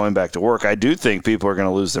people aren't going back to work, I do think people are going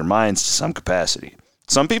to lose their minds to some capacity.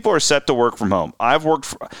 Some people are set to work from home. I'd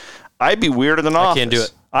be weird in an office. I can't do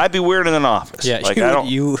it. I'd be weird in an office. Yeah,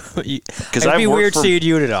 because I'd be weird seeing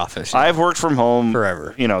you in an office. I've worked from home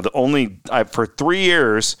forever. For 3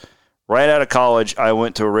 years, right out of college, I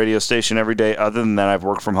went to a radio station every day. Other than that, I've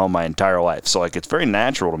worked from home my entire life. So it's very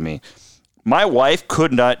natural to me. My wife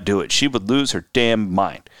could not do it. She would lose her damn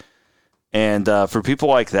mind. And for people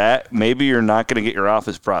like that, maybe you're not going to get your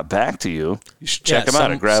office brought back to you. You should check them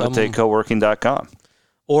out at gravitatecoworking.com.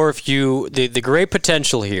 Or if the great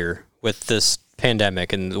potential here with this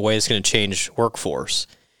pandemic and the way it's going to change workforce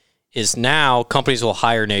is now companies will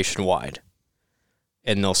hire nationwide.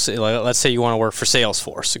 And they'll say, let's say you want to work for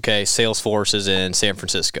Salesforce. Okay, Salesforce is in San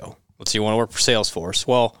Francisco. Let's say you want to work for Salesforce.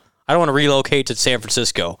 Well, I don't want to relocate to San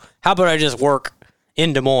Francisco. How about I just work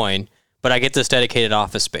in Des Moines, but I get this dedicated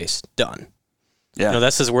office space done? Yeah.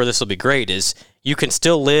 This is where this will be great is you can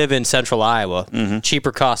still live in central Iowa,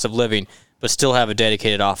 cheaper cost of living, but still have a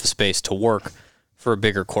dedicated office space to work for a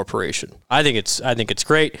bigger corporation. I think it's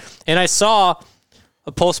great. And I saw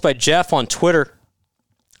a post by Jeff on Twitter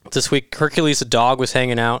this week. Hercules the dog was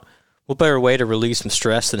hanging out. What better way to release some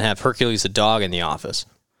stress than have Hercules the dog in the office?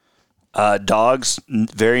 Dogs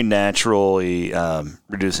very naturally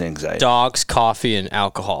reduce anxiety. Dogs, coffee, and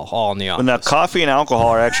alcohol all in the office. Well, now, coffee and alcohol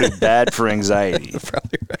are actually bad for anxiety.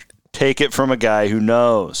 Probably right. Take it from a guy who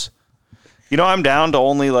knows. I'm down to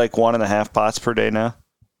only 1.5 pots per day now.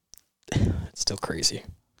 It's still crazy.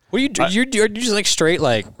 What are you do? You're just straight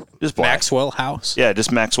just black. Maxwell House? Yeah,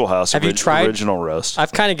 just Maxwell House. Have you tried original roast?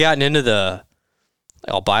 I've kind of gotten into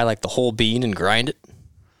I'll buy the whole bean and grind it.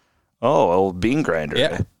 Oh, old bean grinder.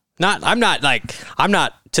 Yeah. I'm not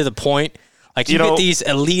to the point. You get these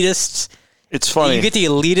elitists It's funny. You get the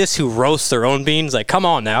elitists who roast their own beans. Like, come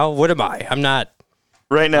on now, what am I? I'm not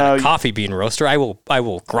right now a coffee bean roaster. I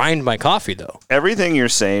will grind my coffee though. Everything you're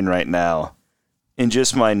saying right now, in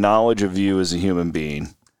just my knowledge of you as a human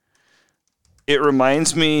being, it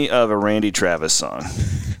reminds me of a Randy Travis song.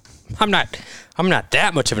 I'm not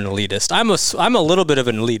that much of an elitist. I'm a little bit of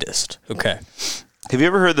an elitist. Okay. Have you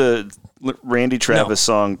ever heard the Randy Travis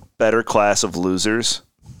song "Better Class of Losers"?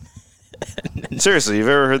 Seriously, you've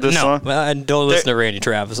ever heard this song? No, I don't listen to Randy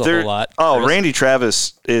Travis a whole lot. Oh, Randy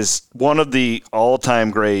Travis is one of the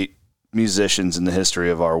all-time great musicians in the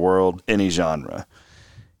history of our world, any genre.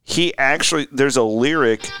 There's a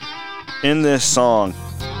lyric in this song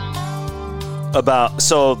about,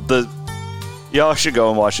 y'all should go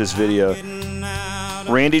and watch this video.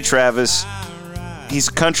 Randy Travis, he's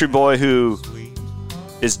a country boy who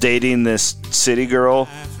is dating this city girl,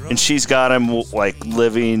 and she's got him like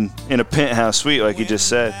living in a penthouse suite, like he just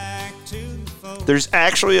said. There's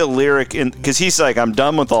actually a lyric in, because he's like, I'm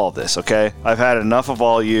done with all this, okay? I've had enough of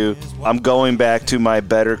all you. I'm going back to my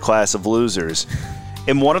better class of losers.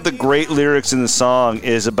 And one of the great lyrics in the song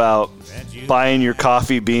is about buying your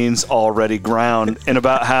coffee beans already ground, and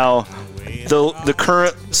about how the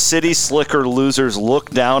current city slicker losers look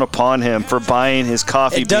down upon him for buying his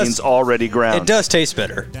coffee beans already ground. It does taste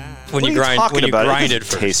better when you grind it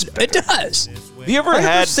first. It does. Have you ever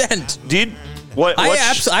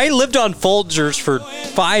 100%. I lived on Folgers for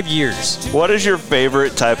 5 years. What is your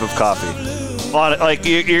favorite type of coffee? Like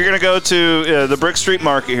you're gonna go to the Brick Street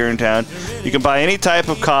Market here in town. You can buy any type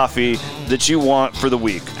of coffee that you want for the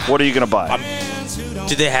week. What are you gonna buy?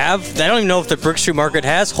 Do they have? I don't even know if the Brick Street Market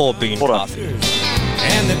has whole bean coffee.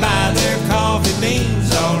 And they buy their coffee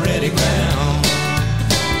beans already ground.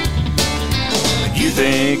 You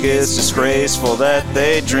think it's disgraceful that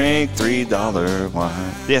they drink $3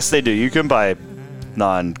 wine? Yes, they do. You can buy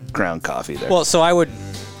non-ground coffee there. Well, so I would.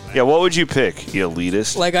 Yeah, what would you pick, you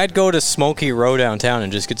elitist? Like, I'd go to Smoky Row downtown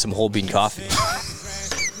and just get some whole bean coffee.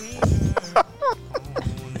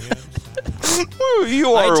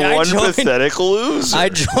 You are one pathetic loser. I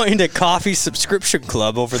joined a coffee subscription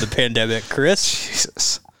club over the pandemic, Chris.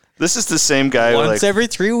 Jesus. This is the same guy. Once every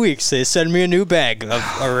 3 weeks, they send me a new bag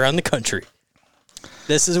around the country.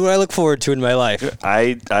 This is what I look forward to in my life.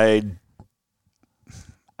 I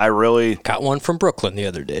really... Got one from Brooklyn the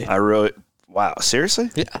other day. Wow,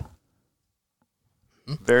 seriously? Yeah.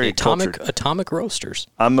 Very Atomic Roasters.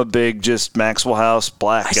 I'm a big just Maxwell House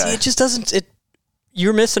black guy. See, it just doesn't...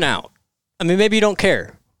 You're missing out. I mean, maybe you don't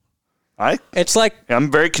care. It's like...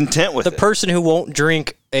 I'm very content with the person who won't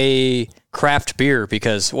drink a craft beer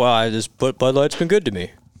because, Bud Light's been good to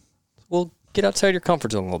me. Well, get outside your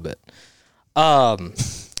comfort zone a little bit.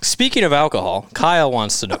 Speaking of alcohol, Kyle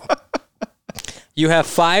wants to know. You have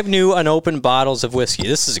 5 new unopened bottles of whiskey.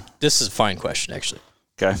 This is a fine question, actually.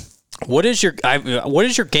 Okay. What is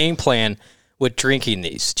your game plan with drinking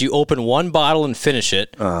these? Do you open one bottle and finish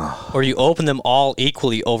it, or do you open them all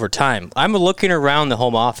equally over time? I'm looking around the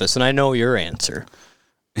home office, and I know your answer.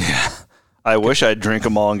 Yeah. I wish I'd drink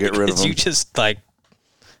them all and get rid of them. You just like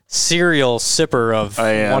serial sipper of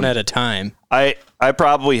one at a time. I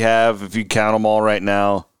probably have, if you count them all right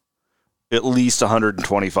now, at least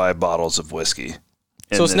 125 bottles of whiskey.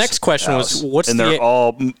 So his next question was,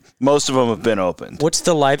 most of them have been opened. What's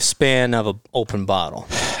the lifespan of an open bottle?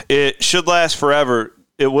 It should last forever.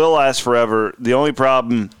 It will last forever. The only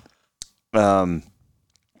problem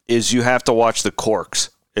is you have to watch the corks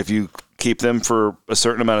if you keep them for a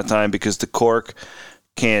certain amount of time, because the cork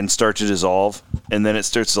can start to dissolve, and then it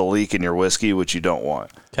starts to leak in your whiskey, which you don't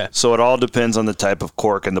want. Okay. So it all depends on the type of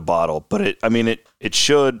cork in the bottle, but it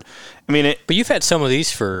should. But you've had some of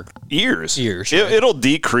these for years. Right? It'll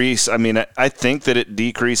decrease. I mean, I think that it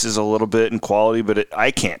decreases a little bit in quality, but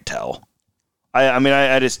I can't tell.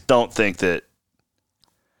 I just don't think that.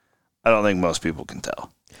 I don't think most people can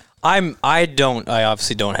tell. I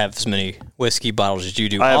obviously don't have as many whiskey bottles as you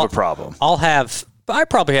do. I have a problem. I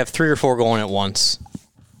probably have 3 or 4 going at once.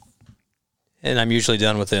 And I'm usually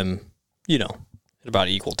done with them, at about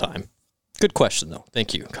equal time. Good question, though.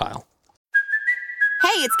 Thank you, Kyle.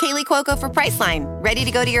 Hey, it's Kaylee Cuoco for Priceline. Ready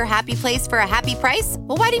to go to your happy place for a happy price?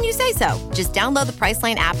 Well, why didn't you say so? Just download the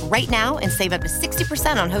Priceline app right now and save up to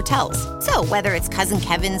 60% on hotels. So whether it's Cousin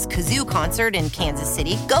Kevin's Kazoo Concert in Kansas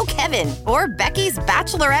City, go Kevin, or Becky's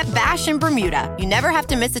Bachelorette Bash in Bermuda, you never have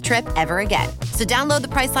to miss a trip ever again. So download the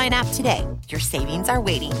Priceline app today. Your savings are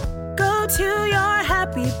waiting. Go to your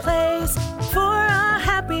happy place for a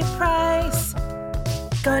happy price.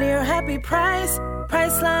 Go to your happy price,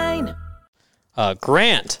 Priceline.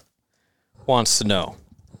 Grant wants to know,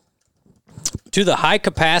 do the high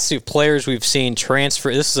capacity players we've seen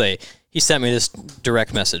transfer, this is a He sent me this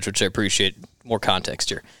direct message, which I appreciate. More context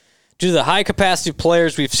here. Due to the high capacity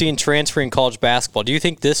players we've seen transferring college basketball, do you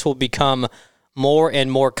think this will become more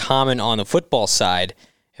and more common on the football side?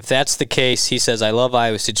 If that's the case, he says, I love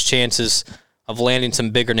Iowa State's chances of landing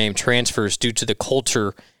some bigger name transfers due to the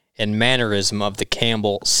culture and mannerism of the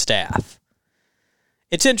Campbell staff.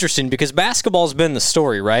 It's interesting because basketball's been the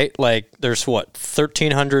story, right? Like, there's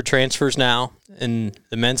 1,300 transfers now in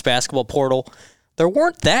the men's basketball portal. There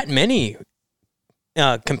weren't that many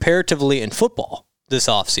comparatively in football this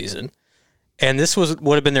offseason, and this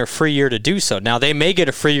would have been their free year to do so. Now, they may get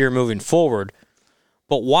a free year moving forward,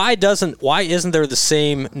 but why isn't there the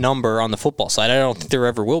same number on the football side? I don't think there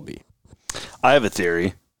ever will be. I have a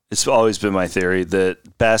theory. It's always been my theory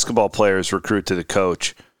that basketball players recruit to the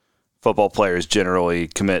coach. Football players generally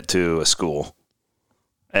commit to a school.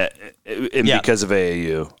 Because of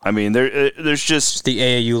AAU. I mean, there's just the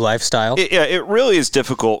AAU lifestyle. It really is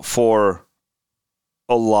difficult for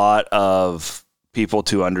a lot of people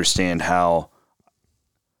to understand how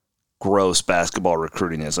gross basketball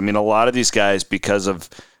recruiting is. I mean, a lot of these guys, because of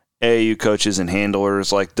AAU coaches and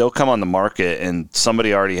handlers, like, they'll come on the market and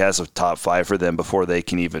somebody already has a top 5 for them before they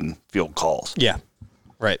can even field calls. Yeah,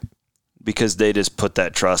 right. Because they just put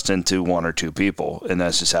that trust into 1 or 2 people, and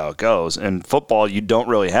that's just how it goes. And football, you don't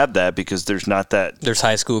really have that because there's not that. There's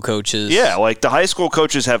high school coaches. Yeah, like the high school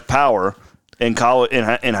coaches have power in college,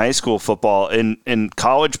 in high school football. In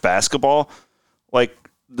college basketball, like,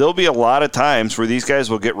 there'll be a lot of times where these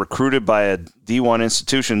guys will get recruited by a D1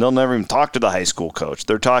 institution. They'll never even talk to the high school coach.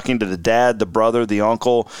 They're talking to the dad, the brother, the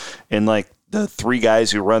uncle, and like the 3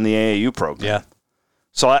 guys who run the AAU program. Yeah.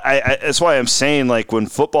 So I that's why I'm saying, like, when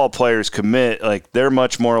football players commit, like, they're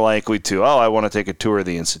much more likely to, I want to take a tour of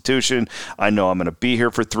the institution. I know I'm going to be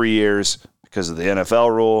here for 3 years because of the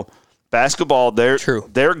NFL rule. Basketball, they're going.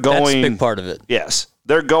 That's a big part of it. Yes.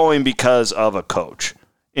 They're going because of a coach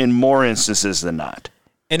in more instances than not.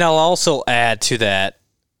 And I'll also add to that,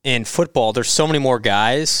 in football, there's so many more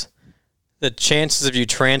guys, the chances of you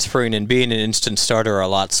transferring and being an instant starter are a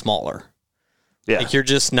lot smaller. Yeah. Like,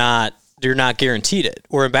 you're not guaranteed it.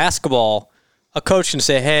 Where in basketball, a coach can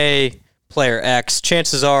say, hey, player X,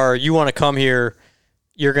 chances are you want to come here,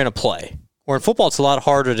 you're going to play. Where in football, it's a lot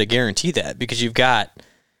harder to guarantee that because you've got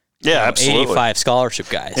absolutely 85 scholarship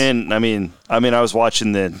guys. And, I mean, I was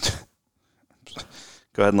watching the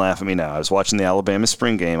 – go ahead and laugh at me now. I was watching the Alabama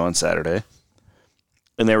spring game on Saturday,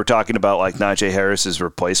 and they were talking about, like, Najee Harris's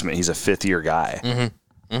replacement. He's a 5th-year guy. Mm-hmm.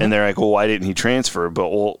 Mm-hmm. And they're like, well, why didn't he transfer?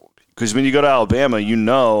 Because when you go to Alabama, you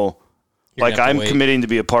know – like, I'm committing to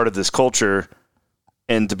be a part of this culture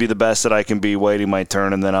and to be the best that I can be, waiting my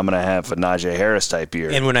turn, and then I'm going to have a Najee Harris type year.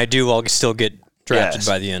 And when I do, I'll still get drafted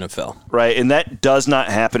by the NFL. Right, and that does not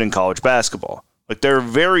happen in college basketball. Like, there are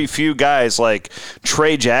very few guys like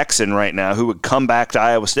Trey Jackson right now who would come back to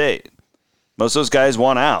Iowa State. Most of those guys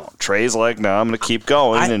want out. Trey's like, no, I'm going to keep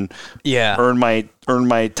going and earn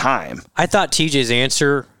my time. I thought TJ's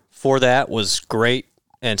answer for that was great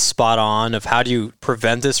and spot on of how do you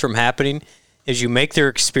prevent this from happening is you make their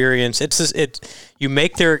experience you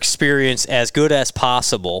make their experience as good as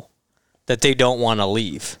possible that they don't want to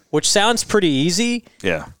leave, which sounds pretty easy.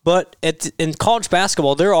 Yeah. But in college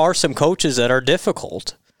basketball, there are some coaches that are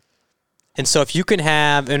difficult. And so if you can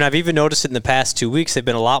have, and I've even noticed it in the past 2 weeks, they've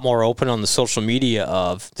been a lot more open on the social media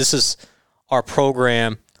of, this is our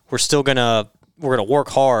program, we're going to work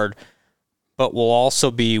hard, but we'll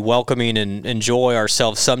also be welcoming and enjoy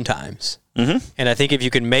ourselves sometimes. Mm-hmm. And I think if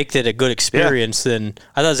you can make that a good experience, then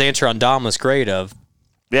I thought his answer on Dom was great of,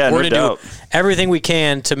 we're going to do everything we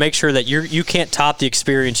can to make sure that you can't top the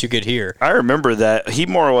experience you get here. I remember that. He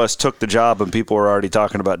more or less took the job and people were already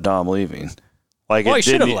talking about Dom leaving. Like, he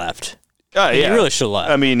should have left. He really should have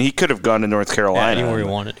left. I mean, he could have gone to North Carolina. Anywhere he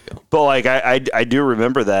wanted to go. But, like, I do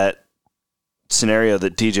remember that scenario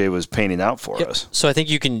that TJ was painting out for us. So I think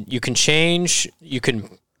you can change, you can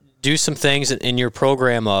do some things in your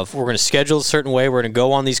program of, we're going to schedule a certain way, we're going to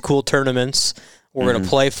go on these cool tournaments, we're going to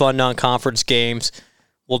play fun non-conference games,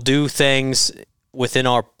 we'll do things within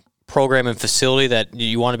our program and facility that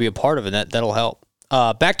you want to be a part of, and that'll help.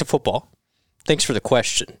 Back to football. Thanks for the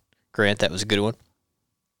question, Grant. That was a good one.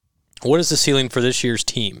 What is the ceiling for this year's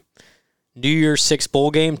team? New Year's 6 bowl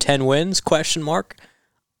game, 10 wins, ?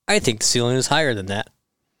 I think the ceiling is higher than that.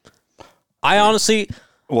 I honestly...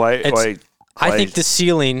 I think the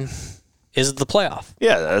ceiling is the playoff.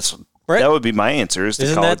 Yeah, that would be my answer.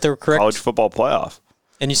 Isn't that the correct college football playoff?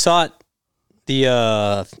 And you saw it, the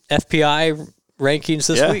FPI rankings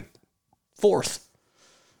this week, 4th.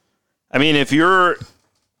 I mean, if you're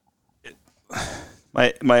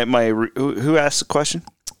who asked the question?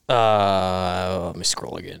 Let me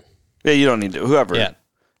scroll again. Yeah, you don't need to. Whoever. Yeah.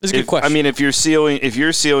 That's a good question. I mean, if you're ceiling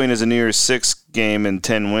as a New Year's Six game and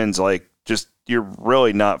 10 wins, like just you're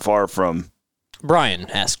really not far from. Brian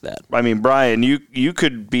asked that. I mean, Brian, you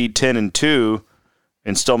could be 10-2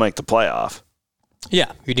 and still make the playoff.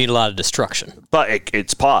 Yeah, you need a lot of destruction. But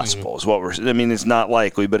it's possible, is what I mean, it's not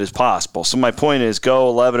likely, but it's possible. So my point is,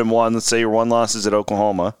 go 11-1. Let's say your one loss is at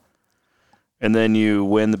Oklahoma, and then you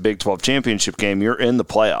win the Big 12 championship game. You're in the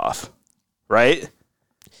playoff, right?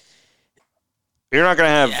 You're not going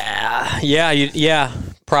to have. Yeah,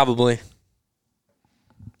 probably.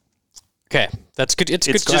 Okay, that's good. It's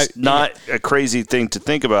good. Just not a crazy thing to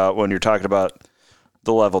think about when you're talking about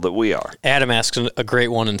the level that we are. Adam asks a great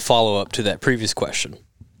one in follow-up to that previous question.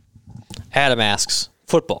 Adam asks,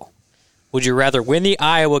 football. Would you rather win the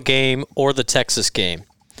Iowa game or the Texas game?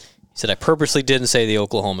 He said, I purposely didn't say the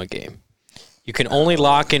Oklahoma game. You can only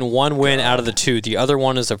lock in one win out of the two. The other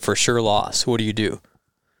one is a for sure loss. What do you do?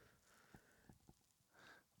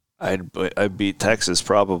 I'd beat Texas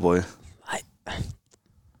probably.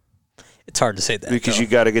 It's hard to say that because though. You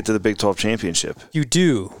got to get to the Big 12 championship. You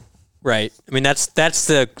do, right? I mean, that's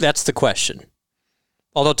the question.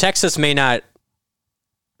 Although Texas may not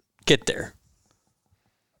get there.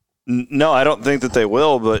 No, I don't think that they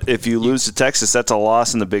will. But if you lose to Texas, that's a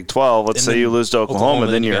loss in the Big 12. Let's say you lose to Oklahoma,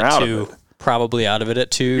 then you're out of it. Probably out of it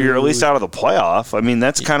at 2. You're at least out of the playoff. I mean,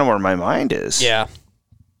 that's kind of where my mind is. Yeah,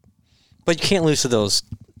 but you can't lose to those.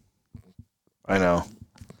 I know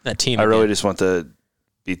that team. I really just want to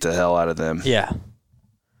beat the hell out of them. Yeah.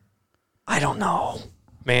 I don't know,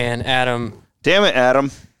 man. Adam. Damn it,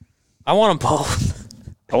 Adam. I want them both.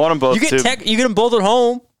 I want them both you too. You get them both at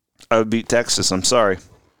home. I would beat Texas. I'm sorry.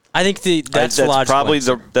 I think that's probably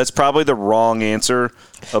the wrong answer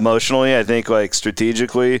emotionally. I think like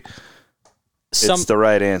strategically, it's the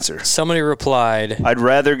right answer. Somebody replied, I'd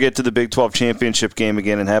rather get to the Big 12 championship game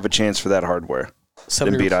again and have a chance for that hardware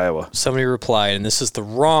than beat Iowa. Somebody replied, and this is the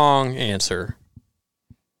wrong answer.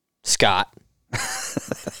 Scott.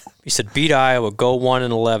 He said, beat Iowa, go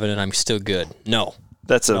 1-11, and I'm still good. No.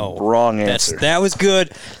 That's a wrong answer. That was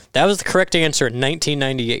good. That was the correct answer in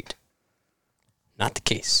 1998. Not the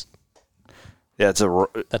case. Yeah,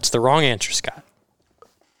 that's the wrong answer, Scott.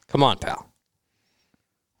 Come on, pal.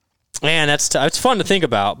 Man, it's fun to think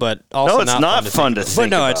about, but also no, it's not fun to think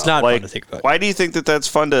about. No, it's not fun to think about. Why do you think that that's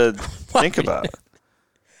fun to think about?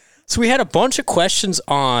 So we had a bunch of questions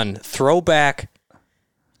on throwback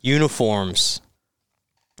uniforms,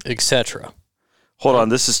 etc. Hold on,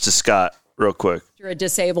 this is to Scott real quick. A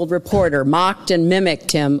disabled reporter mocked and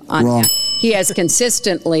mimicked him on. He has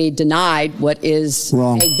consistently denied what is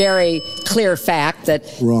a very clear fact that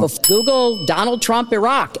Google Donald Trump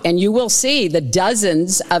Iraq, and you will see the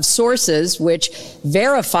dozens of sources which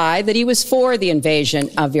verify that he was for the invasion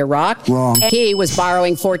of Iraq. He was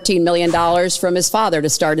borrowing $14 million from his father to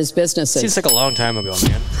start his businesses. Seems like a long time ago,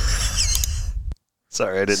 man.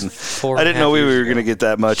 Sorry, I didn't know we were going to get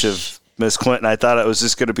that much of Miss Clinton. I thought it was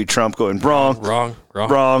just going to be Trump going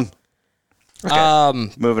wrong.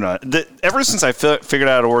 Okay, moving on. Ever since I figured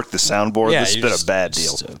out how to work the soundboard, this has been a bad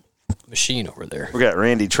deal. Machine over there. We got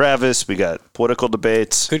Randy Travis. We got political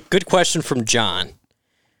debates. Good question from John.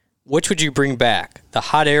 Which would you bring back? The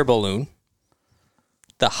hot air balloon,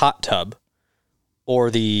 the hot tub,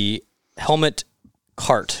 or the helmet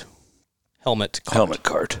cart? Helmet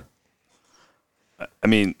cart. I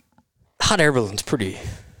mean, hot air balloon's pretty.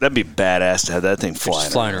 That'd be badass to have that thing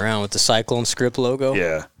flying around with the Cyclone script logo.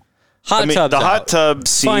 Yeah. Hot tub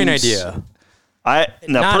seems fine idea.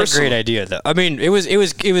 Not a great idea though. I mean, it was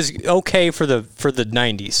okay for the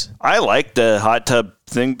 90s. I like the hot tub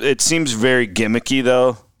thing. It seems very gimmicky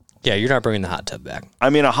though. Yeah, you're not bringing the hot tub back. I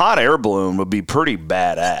mean, a hot air balloon would be pretty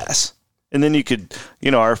badass. And then you could,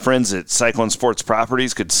 our friends at Cyclone Sports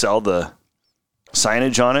Properties could sell the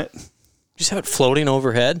signage on it. Just have it floating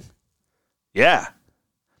overhead. Yeah.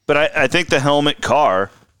 But I think the helmet car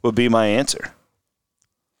would be my answer.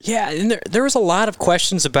 Yeah, and there was a lot of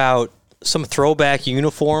questions about some throwback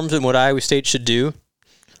uniforms and what Iowa State should do.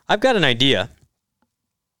 I've got an idea.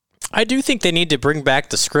 I do think they need to bring back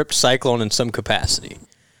the script Cyclone in some capacity.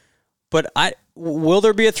 But will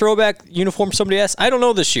there be a throwback uniform, somebody asked? I don't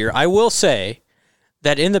know this year. I will say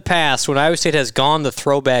that in the past, when Iowa State has gone the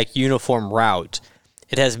throwback uniform route,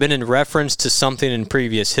 it has been in reference to something in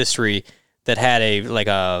previous history that had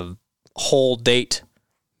a whole date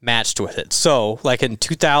matched with it. So, like in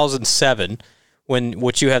 2007,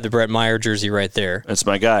 which you have the Brett Meyer jersey right there. That's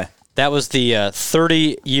my guy. That was the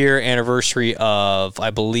 30-year anniversary of, I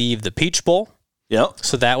believe, the Peach Bowl. Yep.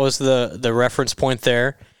 So that was the reference point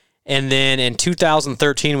there. And then in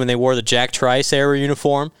 2013, when they wore the Jack Trice era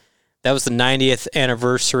uniform, That was the 90th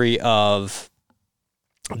anniversary of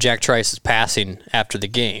Jack Trice's passing after the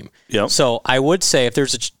game. Yep. So I would say if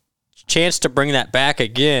there's a chance to bring that back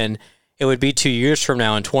again, it would be 2 years from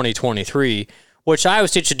now in 2023, which Iowa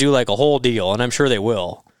State should do like a whole deal, and I'm sure they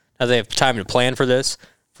will. Now they have time to plan for this,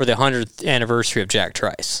 for the 100th anniversary of Jack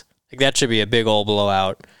Trice. Like that should be a big old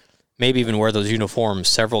blowout. Maybe even wear those uniforms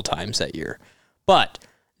several times that year. But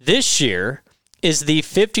this year is the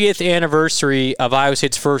 50th anniversary of Iowa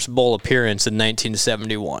State's first bowl appearance in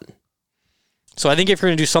 1971. So I think if you're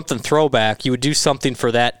going to do something throwback, you would do something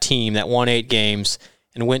for that team that won 8 games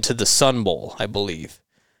and went to the Sun Bowl, I believe,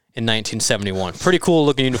 in 1971. Pretty cool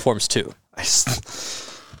looking uniforms too. I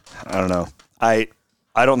don't know. I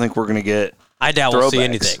don't think we're going to get. I doubt we'll see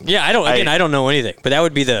anything. Yeah, I don't know anything, but that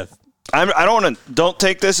would be the. Don't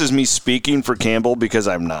take this as me speaking for Campbell because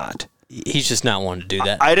I'm not. He's just not one to do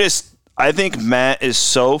that. I think Matt is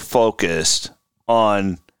so focused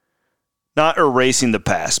on not erasing the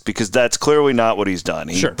past because that's clearly not what he's done.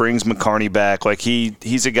 He brings McCarney back. Like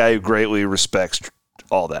he's a guy who greatly respects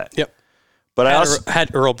all that. Yep. But I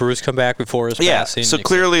had Earl Bruce come back before his passing. So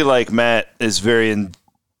clearly, like Matt is very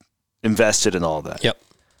invested in all that. Yep.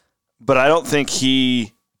 But I don't think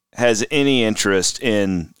he has any interest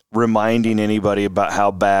in reminding anybody about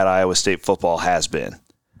how bad Iowa State football has been.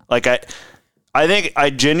 Like I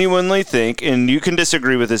genuinely think, and you can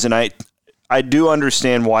disagree with this, and I do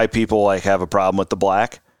understand why people like have a problem with the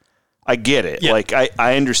black. I get it. Yeah. Like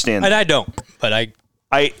I understand and that. I don't, but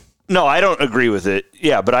No, I don't agree with it.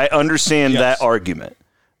 Yeah, but I understand that argument.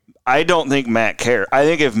 I don't think Matt cared. I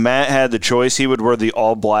think if Matt had the choice, he would wear the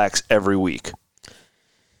all blacks every week.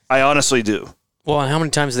 I honestly do. Well, and how many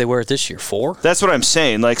times did they wear it this year? 4? That's what I'm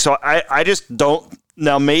saying. Like, so I just don't.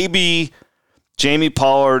 Now, maybe Jamie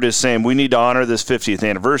Pollard is saying we need to honor this 50th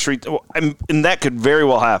anniversary, and that could very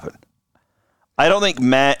well happen. I don't think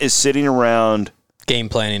Matt is sitting around game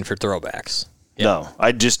planning for throwbacks. Yep. No,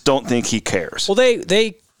 I just don't think he cares. Well,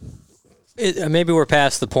 maybe we're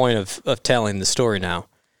past the point of telling the story now.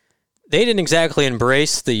 They didn't exactly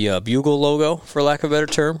embrace the Bugle logo, for lack of a better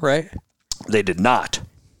term, right? They did not.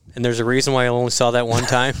 And there's a reason why I only saw that one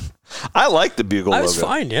time. I like the Bugle logo. That was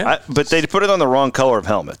fine, yeah. But they put it on the wrong color of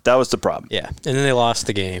helmet. That was the problem. Yeah, and then they lost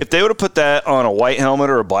the game. If they would have put that on a white helmet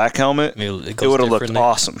or a black helmet, it would have looked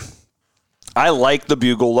awesome. I like the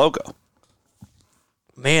Bugle logo.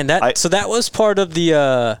 Man, so that was part of the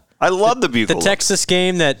I love the Bugle logo. Texas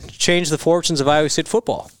game that changed the fortunes of Iowa State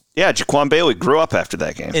football. Yeah, Jaquan Bailey grew up after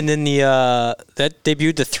that game. And then that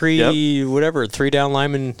debuted the 3 down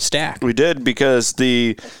lineman stack. We did because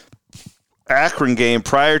the Akron game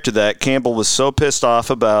prior to that, Campbell was so pissed off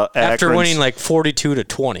about after winning like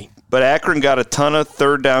 42-20. But Akron got a ton of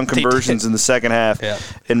third down conversions in the second half,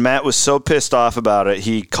 and Matt was so pissed off about it,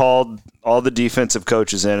 he called all the defensive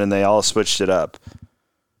coaches in, and they all switched it up.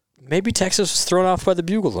 Maybe Texas was thrown off by the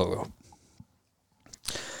Bugle logo.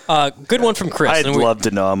 Good one from Chris. I'd love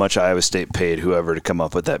to know how much Iowa State paid whoever to come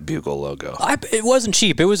up with that Bugle logo. It wasn't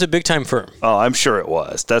cheap. It was a big-time firm. Oh, I'm sure it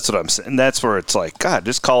was. That's what I'm saying. That's where it's like, God,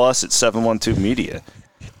 just call us at 712 Media.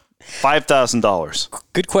 $5,000.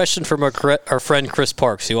 Good question from our friend Chris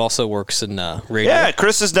Parks, who also works in radio. Yeah,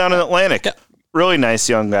 Chris is down in Atlantic. Yeah. Really nice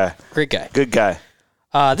young guy. Great guy. Good guy.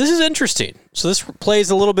 This is interesting. So this plays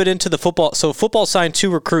a little bit into the football. So football signed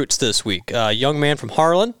 2 recruits this week. A young man from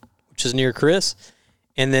Harlan, which is near Chris,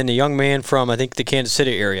 and then a young man from, I think, the Kansas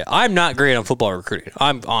City area. I'm not great on football recruiting.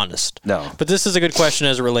 I'm honest. No. But this is a good question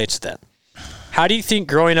as it relates to that. How do you think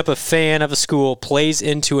growing up a fan of a school plays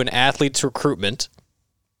into an athlete's recruitment?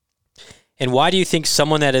 And why do you think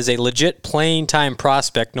someone that is a legit playing time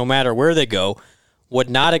prospect, no matter where they go, would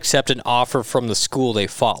not accept an offer from the school they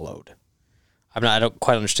followed? I don't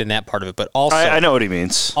quite understand that part of it, but also... I know what he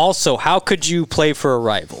means. Also, how could you play for a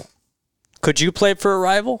rival? Could you play for a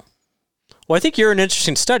rival? Well, I think you're an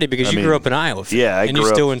interesting study because you grew up in Iowa. Yeah, and you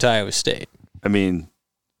still went to Iowa State. I mean,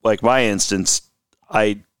 like my instance,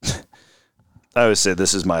 I always say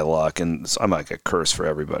this is my luck, and I'm like a curse for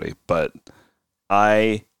everybody, but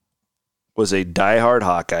I was a diehard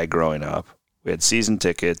Hawkeye growing up. We had season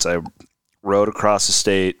tickets. I rode across the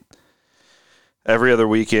state every other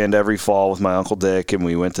weekend, every fall with my Uncle Dick, and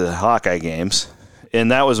we went to the Hawkeye games.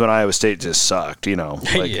 And that was when Iowa State just sucked, you know.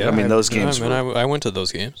 Like, yeah, I mean, those games I went to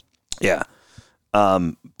those games. Yeah.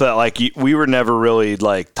 But, like, we were never really,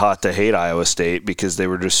 like, taught to hate Iowa State because they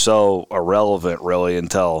were just so irrelevant, really,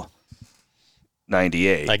 until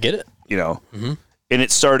 98. I get it. You know? Mm-hmm. And it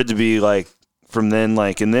started to be, like, from then,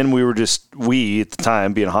 like, and then we at the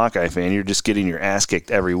time, being a Hawkeye fan, you're just getting your ass kicked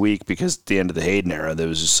every week because at the end of the Hayden era, that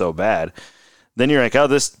was just so bad. Then you're like, oh,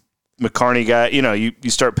 this McCarney guy, you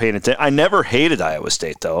start paying attention. I never hated Iowa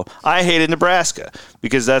State, though. I hated Nebraska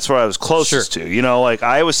because that's where I was closest to. Like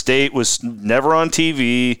Iowa State was never on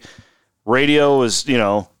TV. Radio was,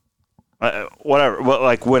 whatever. But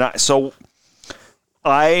like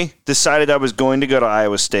I decided I was going to go to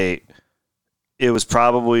Iowa State. It was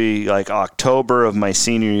probably like October of my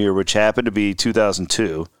senior year, which happened to be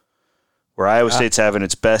 2002, where Iowa State's having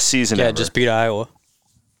its best season ever. Yeah, just beat Iowa.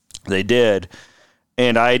 They did.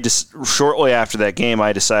 And I just shortly after that game,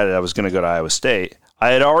 I decided I was going to go to Iowa State. I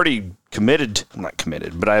had already not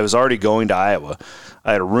committed, but I was already going to Iowa.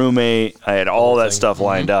 I had a roommate. I had all that stuff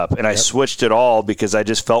lined up. And I switched it all because I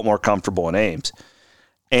just felt more comfortable in Ames.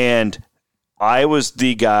 And I was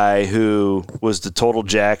the guy who was the total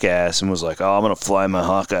jackass and was like, I'm going to fly my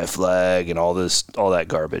Hawkeye flag and all that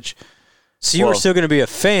garbage. So you were still going to be a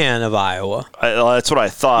fan of Iowa. That's what I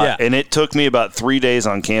thought. Yeah. And it took me about 3 days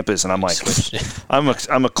on campus, and I'm like,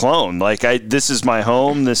 I'm a clone. Like, this is my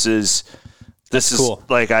home. This is cool.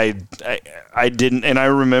 Like, I didn't, and I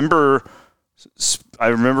remember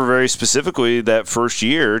very specifically that first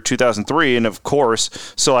year, 2003, and of course,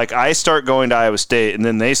 so like I start going to Iowa State, and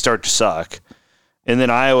then they start to suck. And then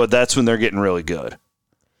Iowa, that's when they're getting really good.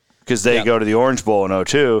 Because they go to the Orange Bowl in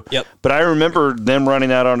 2002. Yep. But I remember them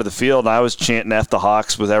running out onto the field, and I was chanting F the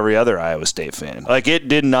Hawks with every other Iowa State fan. Like, it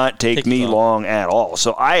did not take me long at all.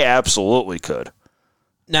 So I absolutely could.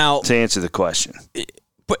 Now, to answer the question.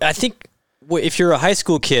 But I think if you're a high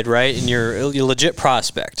school kid, right, and you're a legit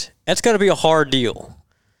prospect, that's got to be a hard deal.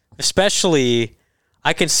 Especially,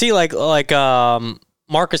 I can see like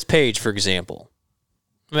Marcus Page, for example.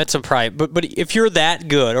 That's some pride. But if you're that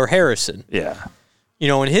good, or Harrison. Yeah.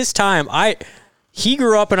 In his time, he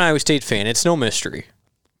grew up an Iowa State fan. It's no mystery.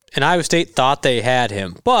 And Iowa State thought they had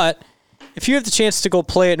him. But if you have the chance to go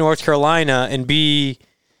play at North Carolina and be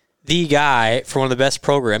the guy for one of the best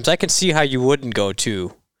programs, I can see how you wouldn't go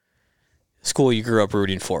to a school you grew up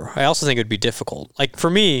rooting for. I also think it would be difficult. Like, for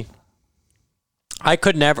me, I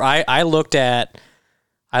could never. I looked at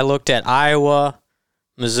Iowa,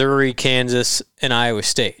 Missouri, Kansas, and Iowa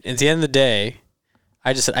State. At the end of the day,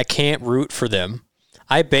 I just said I can't root for them.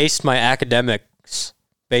 I based my academics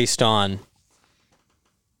based on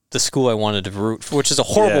the school I wanted to root for, which is a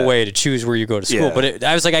horrible way to choose where you go to school. Yeah. But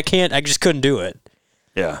I was like, I just couldn't do it.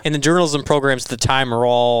 Yeah. And the journalism programs at the time are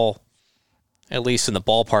all, at least in the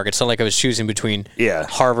ballpark. It's not like I was choosing between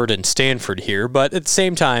Harvard and Stanford here. But at the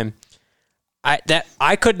same time,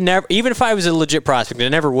 I could never, even if I was a legit prospect, and I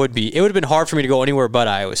never would be, it would have been hard for me to go anywhere but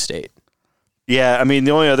Iowa State. Yeah, I mean,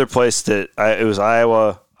 the only other place that it was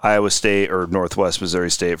Iowa State, or Northwest Missouri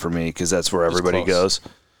State for me, because that's where everybody goes.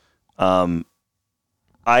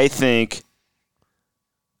 I think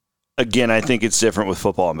it's different with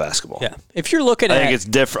football and basketball. Yeah, if you're looking I think it's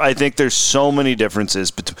different. I think there's so many differences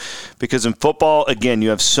because in football, again, you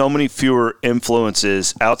have so many fewer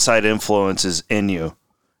influences, outside influences in you,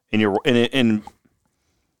 in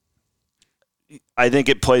I think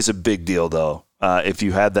it plays a big deal though. If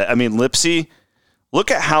you had that, I mean, Lipsey. Look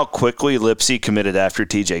at how quickly Lipsey committed after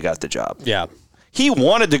TJ got the job. Yeah. He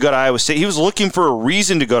wanted to go to Iowa State. He was looking for a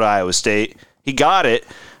reason to go to Iowa State. He got it.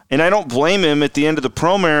 And I don't blame him at the end of the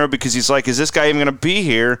prom era because he's like, is this guy even going to be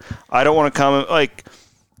here? I don't want to come. Like,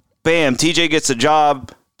 bam, TJ gets a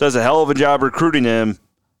job, does a hell of a job recruiting him,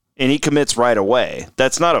 and he commits right away.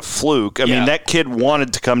 That's not a fluke. I mean, that kid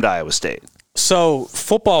wanted to come to Iowa State. So,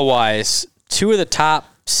 football-wise, 2 of the top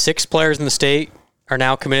 6 players in the state are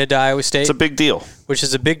now committed to Iowa State. It's a big deal. Which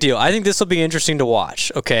is a big deal. I think this will be interesting to watch,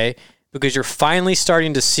 okay? Because you're finally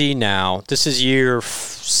starting to see now, this is year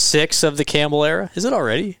 6 of the Campbell era. Is it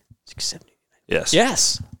already? 6, 7, 8, 9. Yes.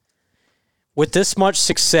 Yes. With this much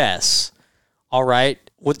success, all right,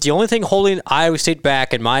 with the only thing holding Iowa State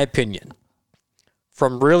back, in my opinion,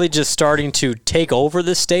 from really just starting to take over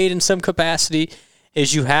the state in some capacity,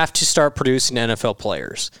 is you have to start producing NFL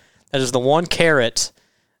players. That is the one carrot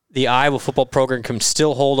the Iowa football program can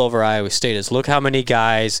still hold over Iowa State, is look how many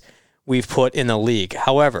guys we've put in the league.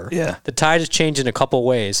 However, the tide has changed in a couple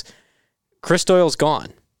ways. Chris Doyle's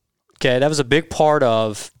gone. Okay, that was a big part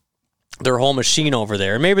of their whole machine over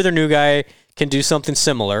there. Maybe their new guy can do something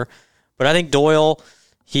similar, but I think Doyle,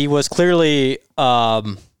 he was clearly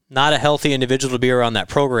not a healthy individual to be around that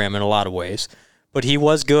program in a lot of ways, but he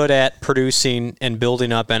was good at producing and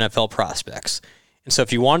building up NFL prospects. And so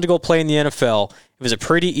if you wanted to go play in the NFL, it was a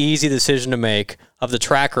pretty easy decision to make of the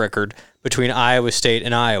track record between Iowa State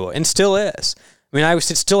and Iowa, and still is. I mean, Iowa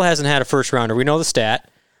State still hasn't had a first-rounder. We know the stat.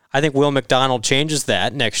 I think Will McDonald changes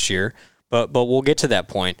that next year, but we'll get to that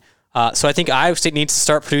point. So I think Iowa State needs to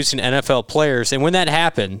start producing NFL players, and when that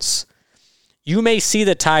happens, you may see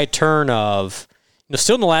the tide turn of,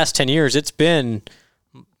 still in the last 10 years, it's been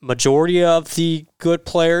majority of the good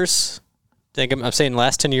players. I'm saying the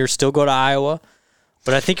last 10 years still go to Iowa.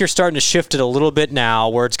 But I think you're starting to shift it a little bit now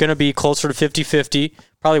where it's going to be closer to 50-50.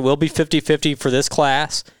 Probably will be 50-50 for this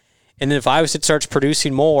class. And then if Iowa State starts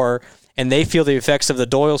producing more and they feel the effects of the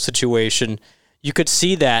Doyle situation, you could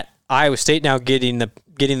see that Iowa State now getting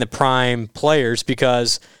the prime players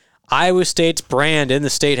because Iowa State's brand in the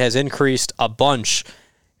state has increased a bunch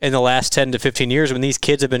in the last 10 to 15 years when these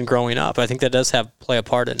kids have been growing up. I think that does play a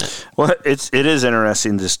part in it. Well, it is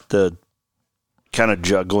interesting, just the kind of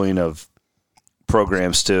juggling of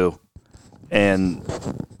programs too. And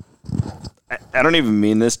I don't even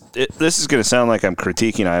mean this. This is going to sound like I'm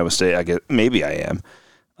critiquing Iowa State. I guess maybe I am.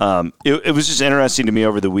 It was just interesting to me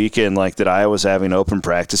over the weekend, like that Iowa's having open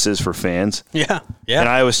practices for fans. Yeah. And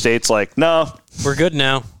Iowa State's like, no, we're good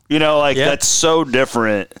now. That's so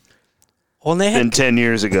different than 10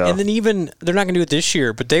 years ago. And then even, they're not going to do it this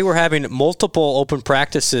year, but they were having multiple open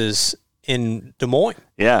practices in Des Moines.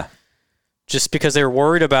 Yeah. Just because they were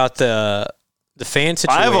worried about the fan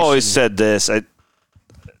situation. I've always said this.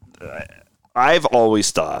 I've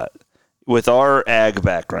always thought, with our ag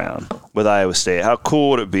background with Iowa State, how cool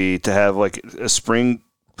would it be to have like a spring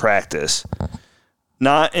practice,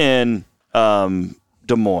 not in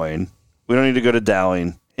Des Moines. We don't need to go to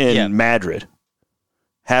Dowling. In Madrid.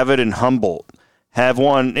 Have it in Humboldt. Have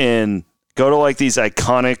one go to like these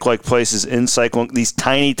iconic like places in Cyclone, these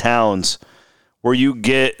tiny towns where you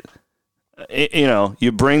get,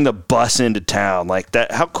 you bring the bus into town like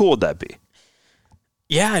that. How cool would that be?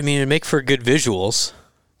 Yeah, I mean, it'd make for good visuals,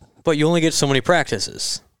 but you only get so many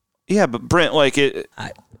practices. Yeah, but Brent, like it's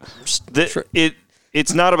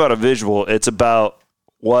not about a visual. It's about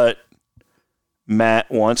what Matt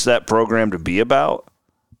wants that program to be about.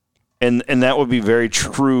 And that would be very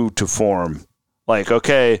true to form. Like,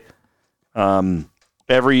 okay,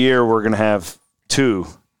 every year we're going to have 2.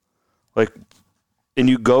 Like, and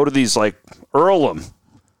you go to these, like, Earlham.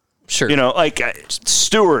 Sure. Like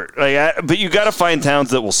Stewart. But you got to find towns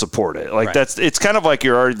that will support it. Like, right. It's kind of like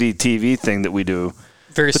your RDTV thing that we do.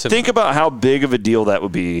 Very but simple. Think about how big of a deal that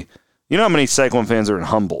would be. You know how many Cyclone fans are in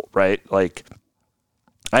Humboldt, right? Like,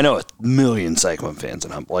 I know 1 million Cyclone fans in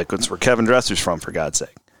Humboldt. Like, that's where Kevin Dresser's from, for God's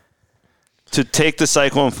sake. To take the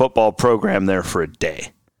Cyclone football program there for a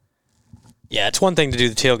day. Yeah, it's one thing to do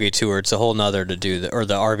the tailgate tour. It's a whole nother to do the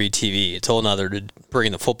RVTV. It's a whole nother to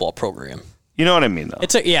bring the football program. You know what I mean, though.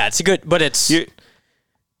 It's a good, but it's.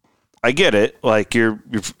 I get it. Like you're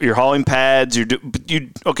hauling pads.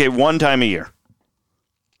 Okay, one time a year.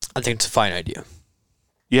 I think it's a fine idea.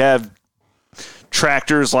 You have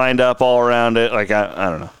tractors lined up all around it. Like I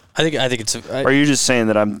don't know. I think it's. Are you just saying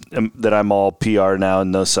that I'm all PR now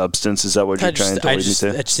and no substance? Is that what you're trying to lead me to?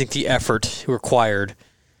 I just think the effort required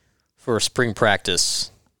for a spring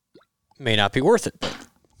practice may not be worth it. But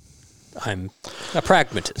I'm a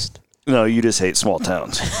pragmatist. No, you just hate small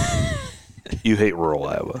towns. You hate rural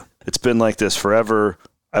Iowa. It's been like this forever.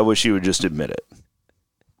 I wish you would just admit it.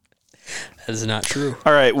 That is not true.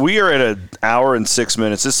 All right, we are at 1 hour and 6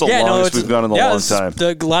 minutes. This is the longest we've gone in a long time.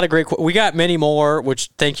 A lot of great. We got many more. Which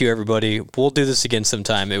thank you everybody. We'll do this again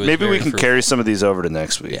sometime. Maybe we can carry some of these over to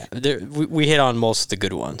next week. Yeah, we hit on most of the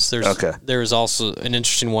good ones. There is also an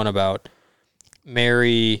interesting one about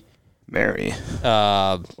Mary,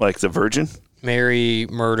 like the Virgin. Mary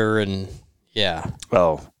murder and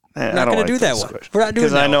Oh. We're not going to do that one. We're not doing that.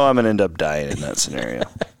 Because I know I'm going to end up dying in that scenario.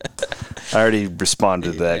 I already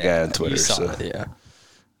responded to that guy on Twitter. You saw it, yeah.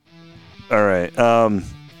 All right.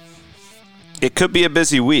 It could be a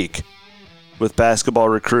busy week with basketball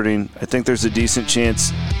recruiting. I think there's a decent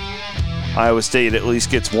chance Iowa State at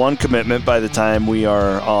least gets one commitment by the time we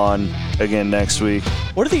are on again next week.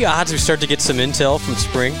 What are the odds we start to get some intel from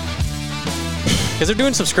spring? Because they're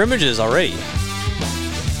doing some scrimmages already.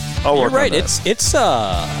 You're right. They're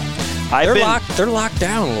locked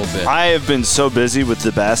down a little bit. I have been so busy with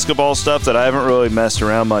the basketball stuff that I haven't really messed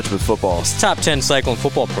around much with football. It's top 10 Cyclone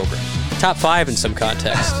football program. Top 5 in some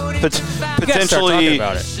context. Potentially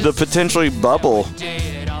the potentially bubble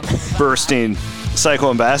bursting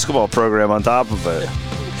Cyclone basketball program on top of it.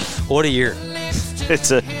 What a year.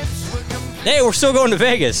 Hey, we're still going to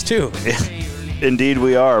Vegas too. Indeed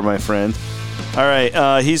we are, my friend. All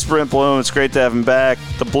right, he's Brent Bloom. It's great to have him back.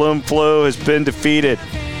 The Bloom flu has been defeated.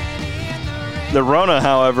 The Rona,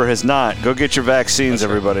 however, has not. Go get your vaccines,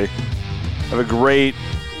 everybody. Have a great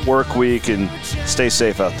work week and stay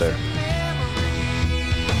safe out there.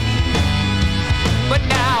 But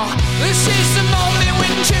now, this is the moment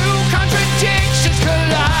when two contradictions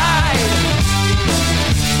collide.